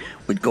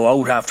 We'd go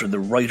out after the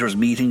writers'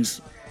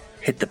 meetings,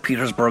 hit the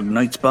Petersburg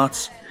night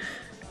spots.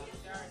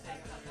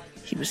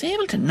 He was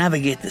able to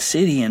navigate the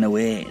city in a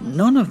way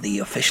none of the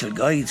official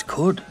guides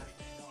could.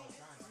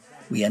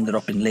 We ended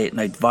up in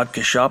late-night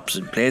vodka shops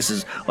and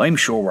places I'm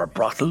sure were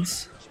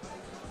brothels.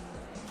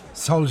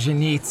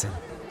 Solzhenitsyn.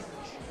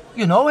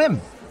 You know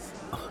him?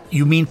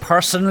 You mean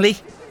personally?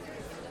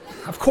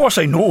 Of course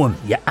I know him,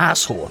 you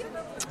asshole.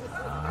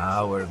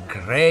 Our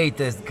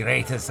greatest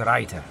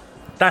writer.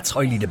 That's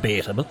highly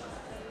debatable.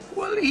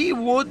 Well, he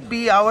would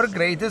be our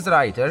greatest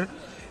writer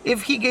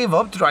if he gave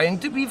up trying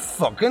to be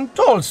fucking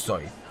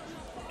Tolstoy.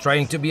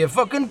 Trying to be a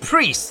fucking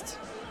priest.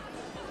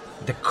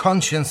 The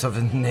conscience of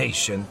a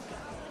nation.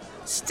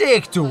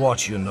 Stick to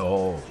what you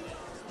know.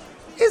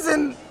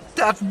 Isn't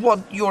that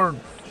what your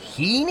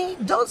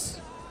Heaney does?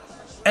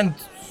 And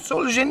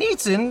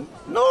Solzhenitsyn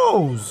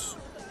knows.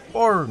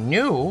 Or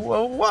knew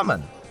a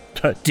woman.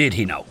 Did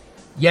he know?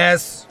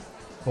 Yes.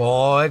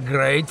 Oh, a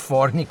great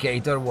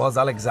fornicator was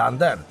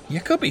Alexander.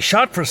 You could be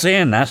shot for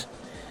saying that.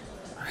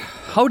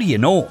 How do you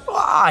know?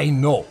 I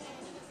know.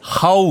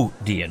 How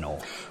do you know?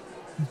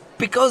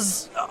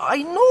 Because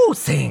I know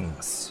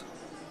things.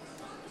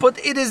 But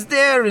it is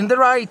there in the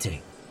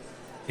writing.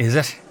 Is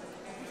it?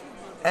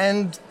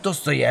 And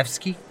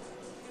Dostoevsky?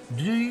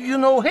 Do you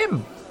know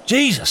him?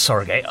 Jesus,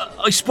 Sergei,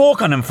 I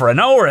spoke on him for an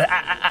hour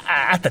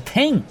at the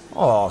thing.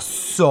 Oh,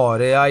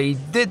 sorry, I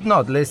did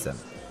not listen.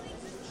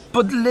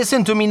 But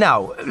listen to me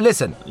now.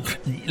 Listen.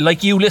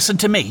 Like you listen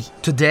to me?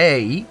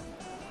 Today,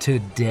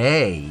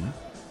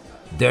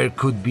 there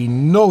could be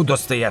no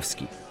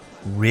Dostoevsky.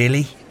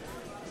 Really?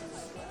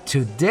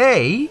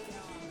 Today,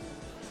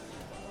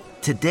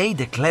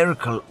 the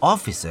clerical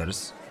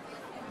officers,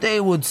 they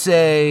would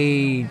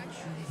say,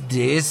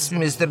 this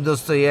Mr.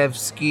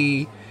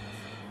 Dostoevsky,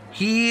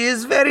 he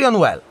is very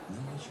unwell.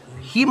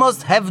 He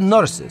must have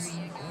nurses.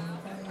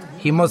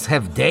 He must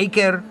have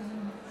daycare.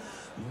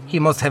 He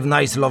must have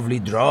nice, lovely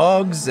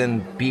drugs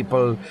and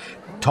people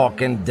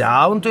talking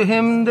down to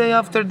him day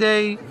after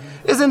day.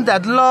 Isn't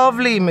that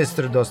lovely,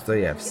 Mr.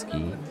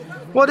 Dostoevsky?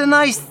 What a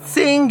nice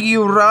thing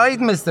you write,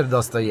 Mr.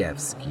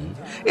 Dostoevsky.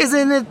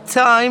 Isn't it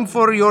time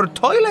for your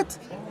toilet,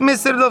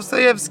 Mr.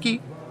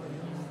 Dostoevsky?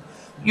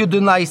 You do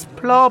nice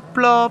plop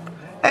plop,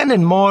 and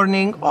in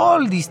morning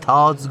all these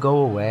thoughts go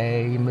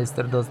away,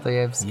 Mr.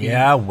 Dostoevsky.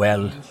 Yeah,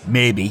 well,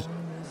 maybe.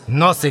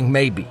 Nothing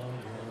maybe.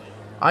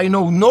 I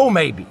know no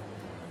maybe.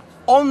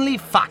 Only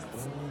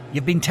facts.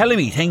 You've been telling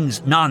me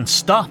things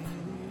non-stop.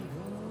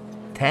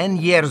 10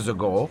 years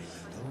ago,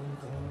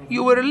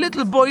 you were a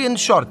little boy in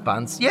short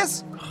pants,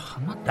 yes?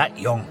 I'm not that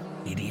young,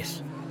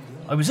 idiot.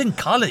 I was in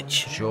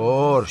college.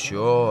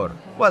 Sure.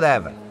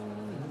 Whatever.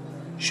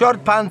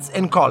 Short pants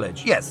in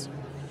college, yes.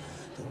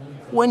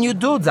 When you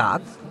do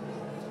that,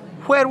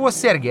 where was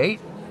Sergei?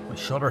 I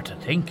shudder to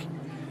think.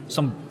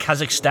 Some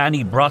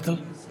Kazakhstani brothel.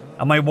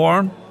 Am I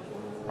warm?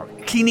 Or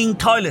cleaning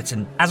toilets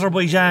in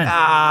Azerbaijan?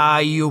 Ah,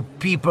 you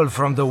people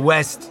from the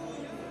West.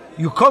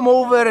 You come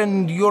over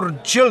and you're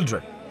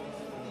children.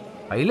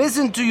 I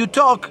listen to you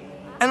talk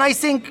and I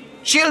think,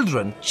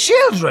 children.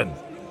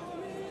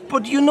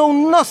 But you know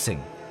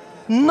nothing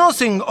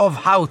of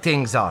how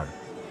things are.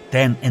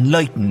 Then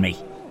enlighten me,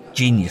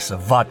 genius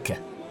of vodka.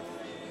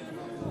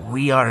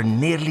 We are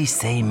nearly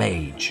same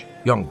age,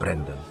 young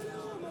Brendan.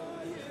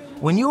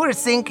 When you were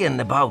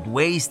thinking about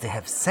ways to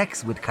have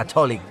sex with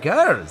Catholic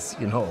girls,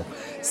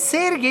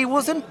 Sergei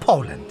was in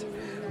Poland,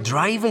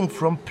 driving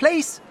from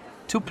place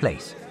to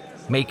place,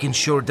 making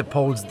sure the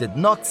Poles did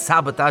not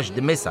sabotage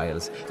the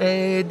missiles,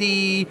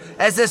 the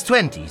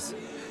SS-20s.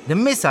 The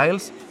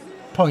missiles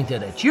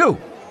pointed at you,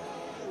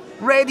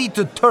 ready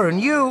to turn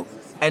you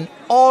and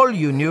all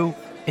you knew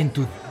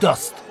into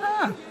dust.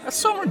 A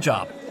summer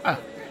job.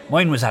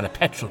 Mine was at a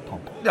petrol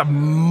pump. A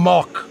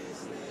mock.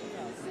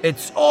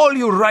 It's all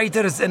you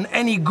writers and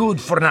any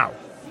good for now.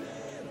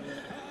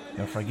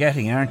 You're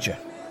forgetting, aren't you?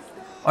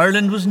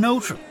 Ireland was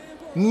neutral.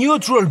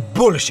 Neutral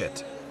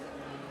bullshit.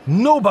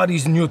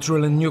 Nobody's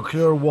neutral in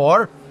nuclear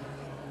war.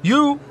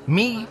 You,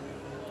 me,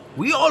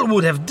 we all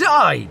would have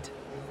died.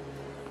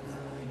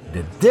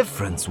 The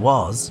difference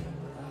was,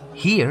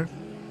 here,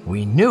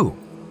 we knew.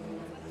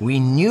 We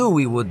knew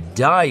we would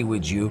die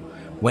with you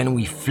when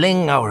we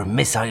fling our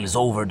missiles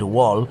over the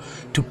wall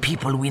to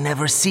people we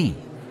never see.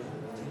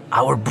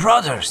 Our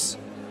brothers,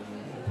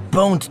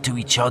 bound to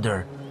each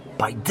other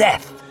by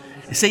death.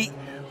 You see,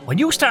 when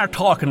you start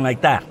talking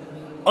like that,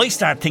 I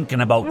start thinking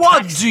about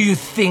What do you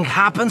think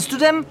happens to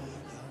them?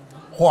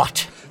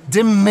 What?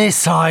 The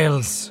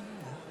missiles.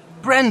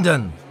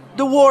 Brendan,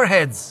 the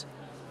warheads.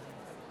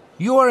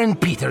 You are in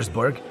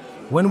Petersburg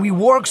when we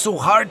work so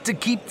hard to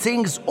keep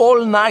things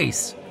all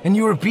nice and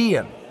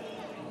European.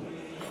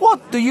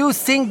 What do you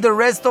think the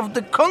rest of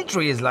the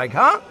country is like,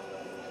 huh?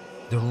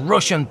 The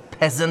Russian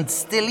peasant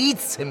still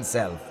eats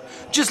himself,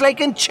 just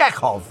like in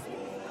Chekhov.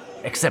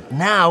 Except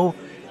now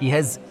he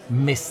has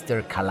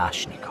Mr.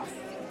 Kalashnikov.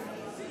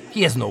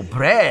 He has no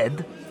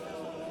bread,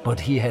 but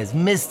he has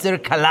Mr.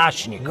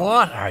 Kalashnikov.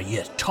 What are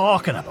you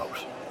talking about?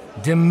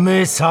 The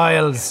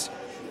missiles.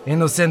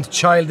 Innocent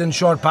child in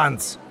short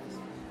pants.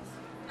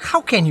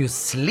 How can you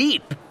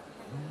sleep?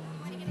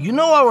 You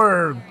know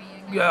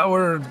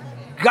our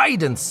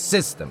guidance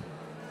system.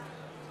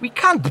 We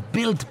can't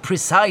build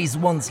precise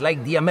ones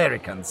like the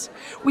Americans.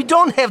 We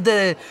don't have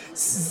the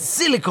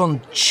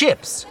silicon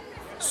chips.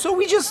 So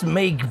we just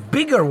make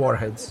bigger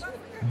warheads.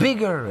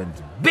 Bigger and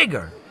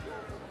bigger.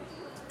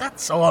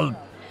 That's all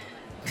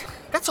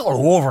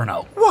over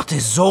now. What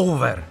is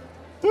over?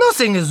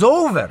 Nothing is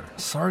over.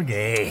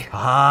 Sergei.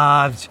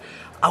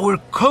 Our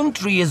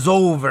country is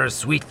over,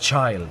 sweet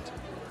child.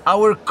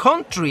 Our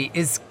country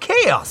is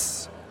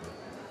chaos.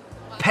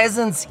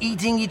 Peasants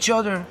eating each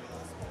other,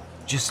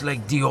 just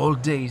like the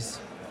old days.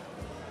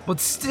 But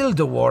still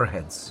the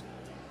warheads.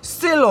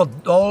 Still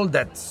all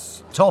that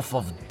stuff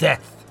of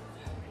death.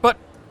 But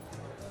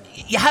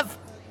you have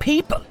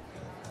people.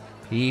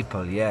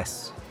 People,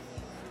 yes.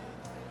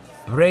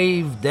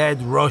 Brave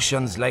dead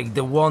Russians like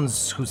the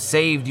ones who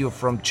saved you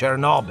from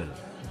Chernobyl.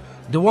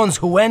 The ones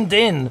who went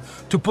in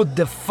to put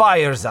the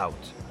fires out.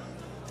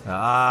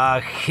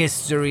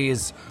 History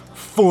is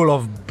full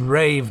of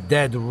brave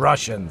dead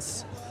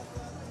Russians.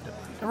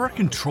 There were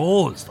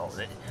controls, though.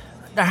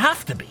 There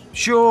have to be.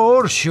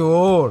 Sure.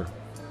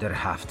 There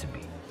have to be.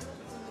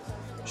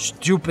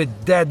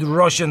 Stupid dead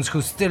Russians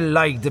who still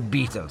like the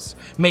Beatles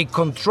make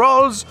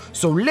controls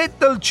so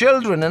little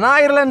children in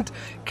Ireland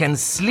can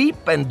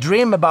sleep and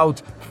dream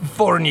about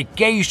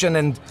fornication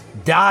and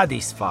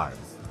daddy's farm.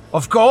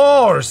 Of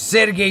course,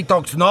 Sergei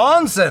talks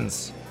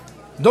nonsense.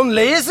 Don't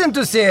listen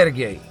to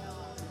Sergei.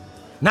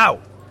 Now,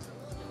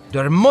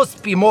 there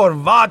must be more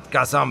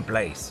vodka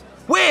someplace.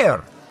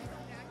 Where?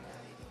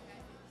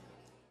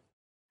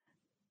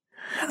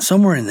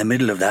 Somewhere in the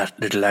middle of that,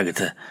 little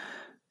Agatha,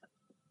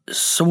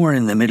 somewhere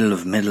in the middle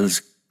of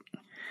middles,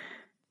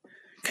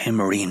 came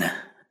Marina.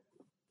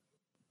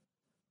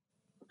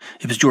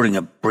 It was during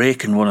a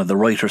break in one of the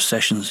writers'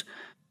 sessions.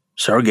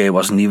 Sergei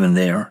wasn't even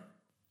there.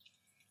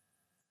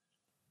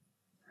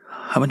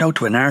 I went out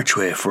to an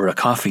archway for a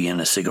coffee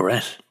and a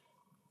cigarette.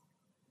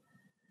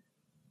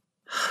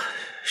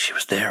 She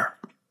was there,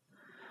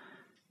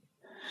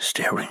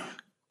 staring,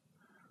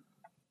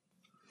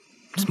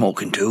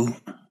 smoking too.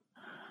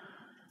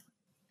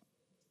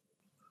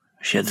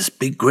 She had this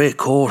big grey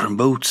coat and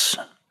boots.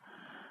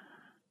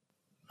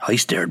 I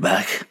stared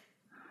back.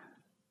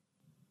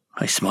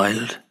 I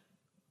smiled.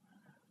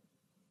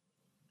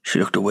 She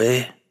looked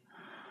away.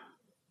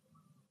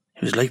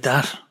 It was like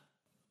that.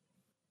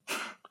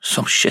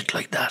 Some shit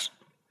like that.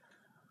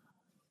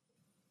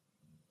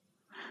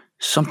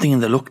 Something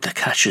in the look that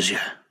catches you.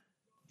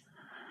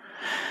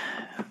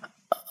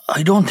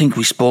 I don't think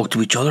we spoke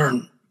to each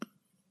other.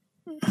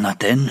 Not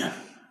then.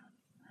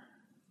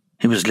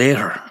 It was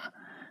later,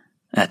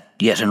 at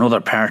yet another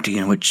party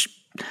in which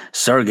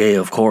Sergei,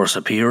 of course,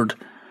 appeared.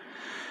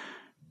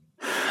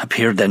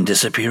 Appeared, then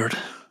disappeared.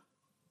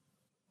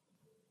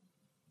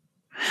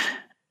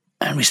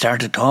 And we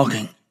started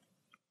talking.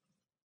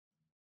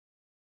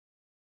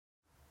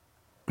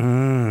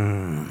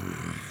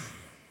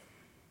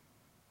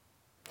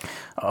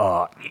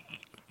 Oh,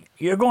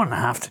 you're going to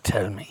have to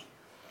tell me.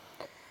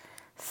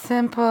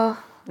 Simple.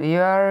 You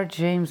are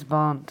James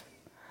Bond.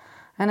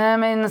 And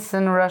I'm an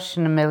innocent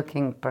Russian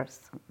milking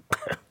person.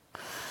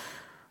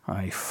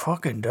 I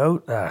fucking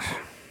doubt that.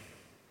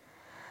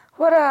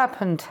 What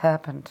happened,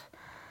 happened.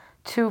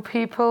 Two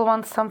people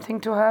want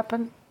something to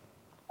happen.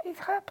 It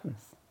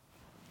happens.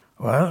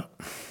 Well,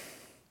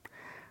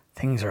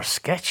 things are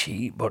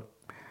sketchy, but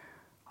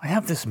I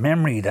have this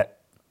memory that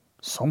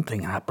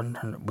something happened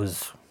and it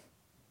was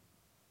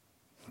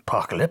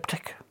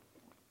apocalyptic.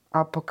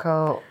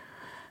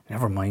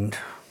 Never mind.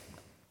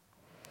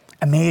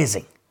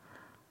 Amazing.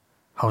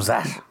 How's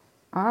that?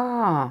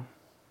 Ah.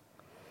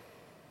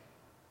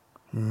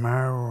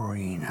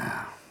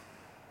 Marina.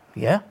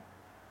 Yeah?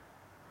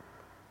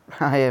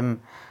 I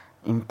am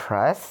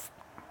impressed.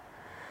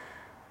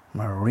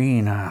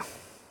 Marina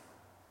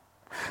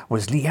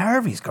was Lee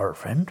Harvey's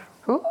girlfriend.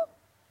 Who?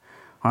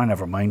 Oh,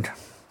 never mind.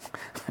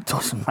 It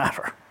doesn't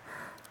matter.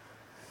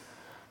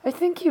 I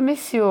think you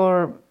miss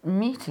your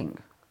meeting.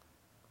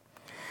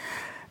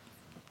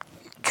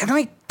 Can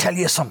I tell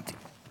you something?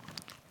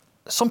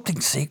 Something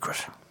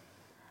secret.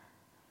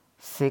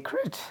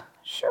 Secret?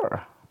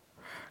 Sure.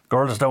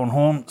 Girls down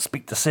home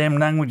speak the same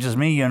language as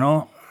me, you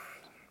know.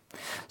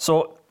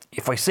 So,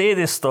 if I say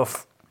this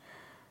stuff,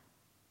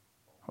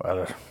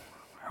 well, it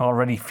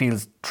already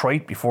feels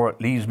trite before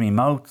it leaves me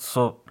mouth,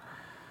 so...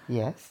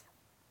 Yes?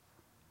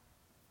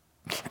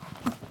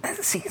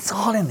 See, it's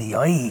all in the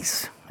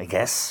eyes, I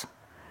guess.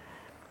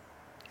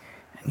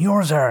 And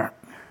yours are...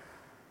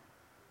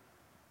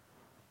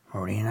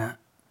 Marina,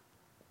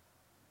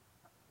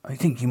 I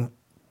think you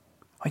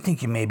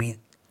may be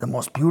the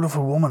most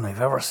beautiful woman I've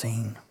ever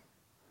seen.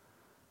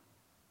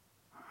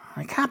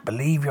 I can't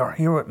believe you're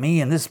here with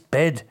me in this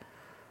bed.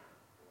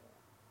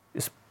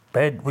 This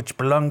bed which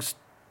belongs...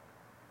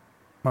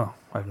 Well,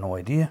 I've no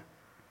idea.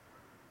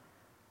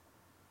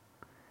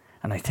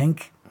 And I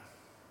think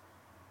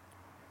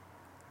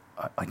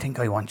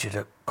I want you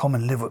to come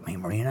and live with me,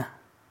 Marina.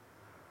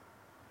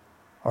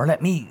 Or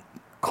let me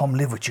come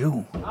live with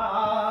you.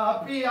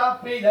 Happy,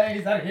 happy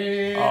days are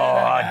here.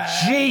 Oh,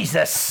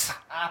 Jesus!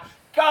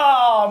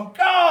 Come,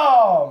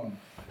 come!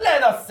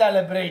 Let us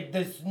celebrate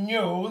this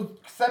new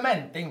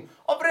cementing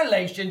of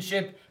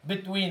relationship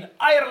between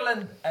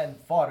Ireland and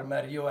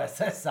former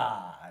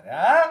USSR.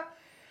 Huh?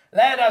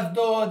 Let us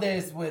do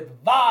this with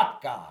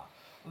vodka.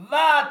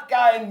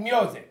 Vodka and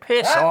music.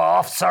 Piss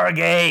off,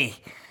 Sergei!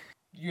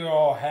 You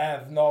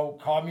have no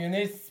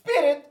communist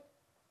spirit.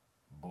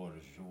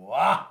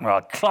 Bourgeois.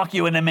 I'll clock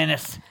you in a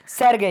minute.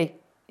 Sergei,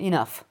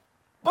 enough.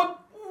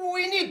 But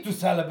we need to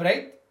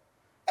celebrate.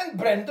 And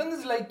Brendan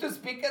is late to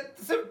speak at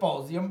the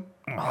symposium.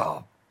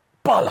 Oh,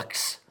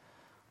 bollocks.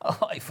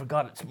 Oh, I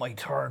forgot it's my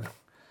turn.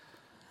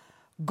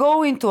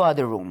 Go into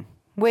other room.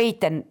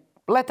 Wait and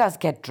let us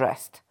get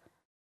dressed.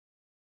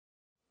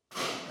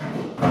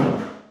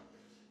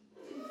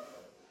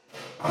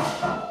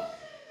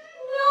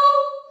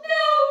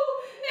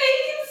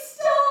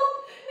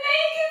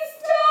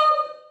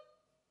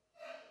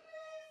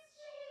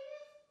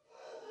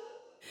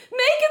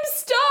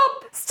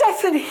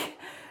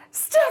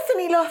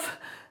 Stephanie, love,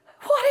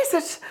 what is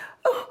it?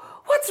 Oh,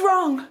 what's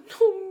wrong?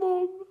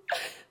 Oh,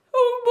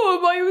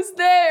 Mum, I was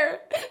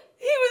there.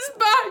 He was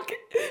back.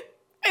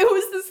 It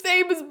was the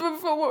same as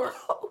before.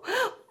 Oh,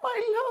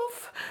 my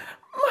love.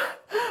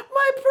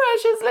 My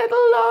precious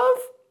little love.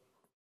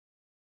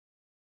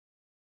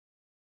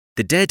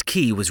 The Dead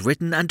Key was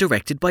written and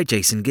directed by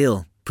Jason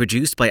Gill,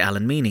 produced by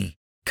Alan Meany.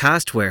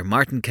 Cast were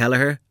Martin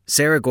Kelleher,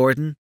 Sarah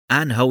Gordon,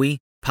 Anne Hoey,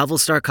 Pavel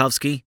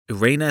Starkovsky,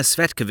 Irena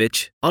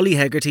Svetkovich, Ollie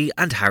Hegarty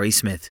and Harry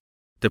Smith.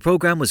 The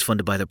programme was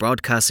funded by the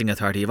Broadcasting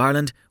Authority of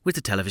Ireland with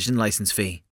a television licence fee.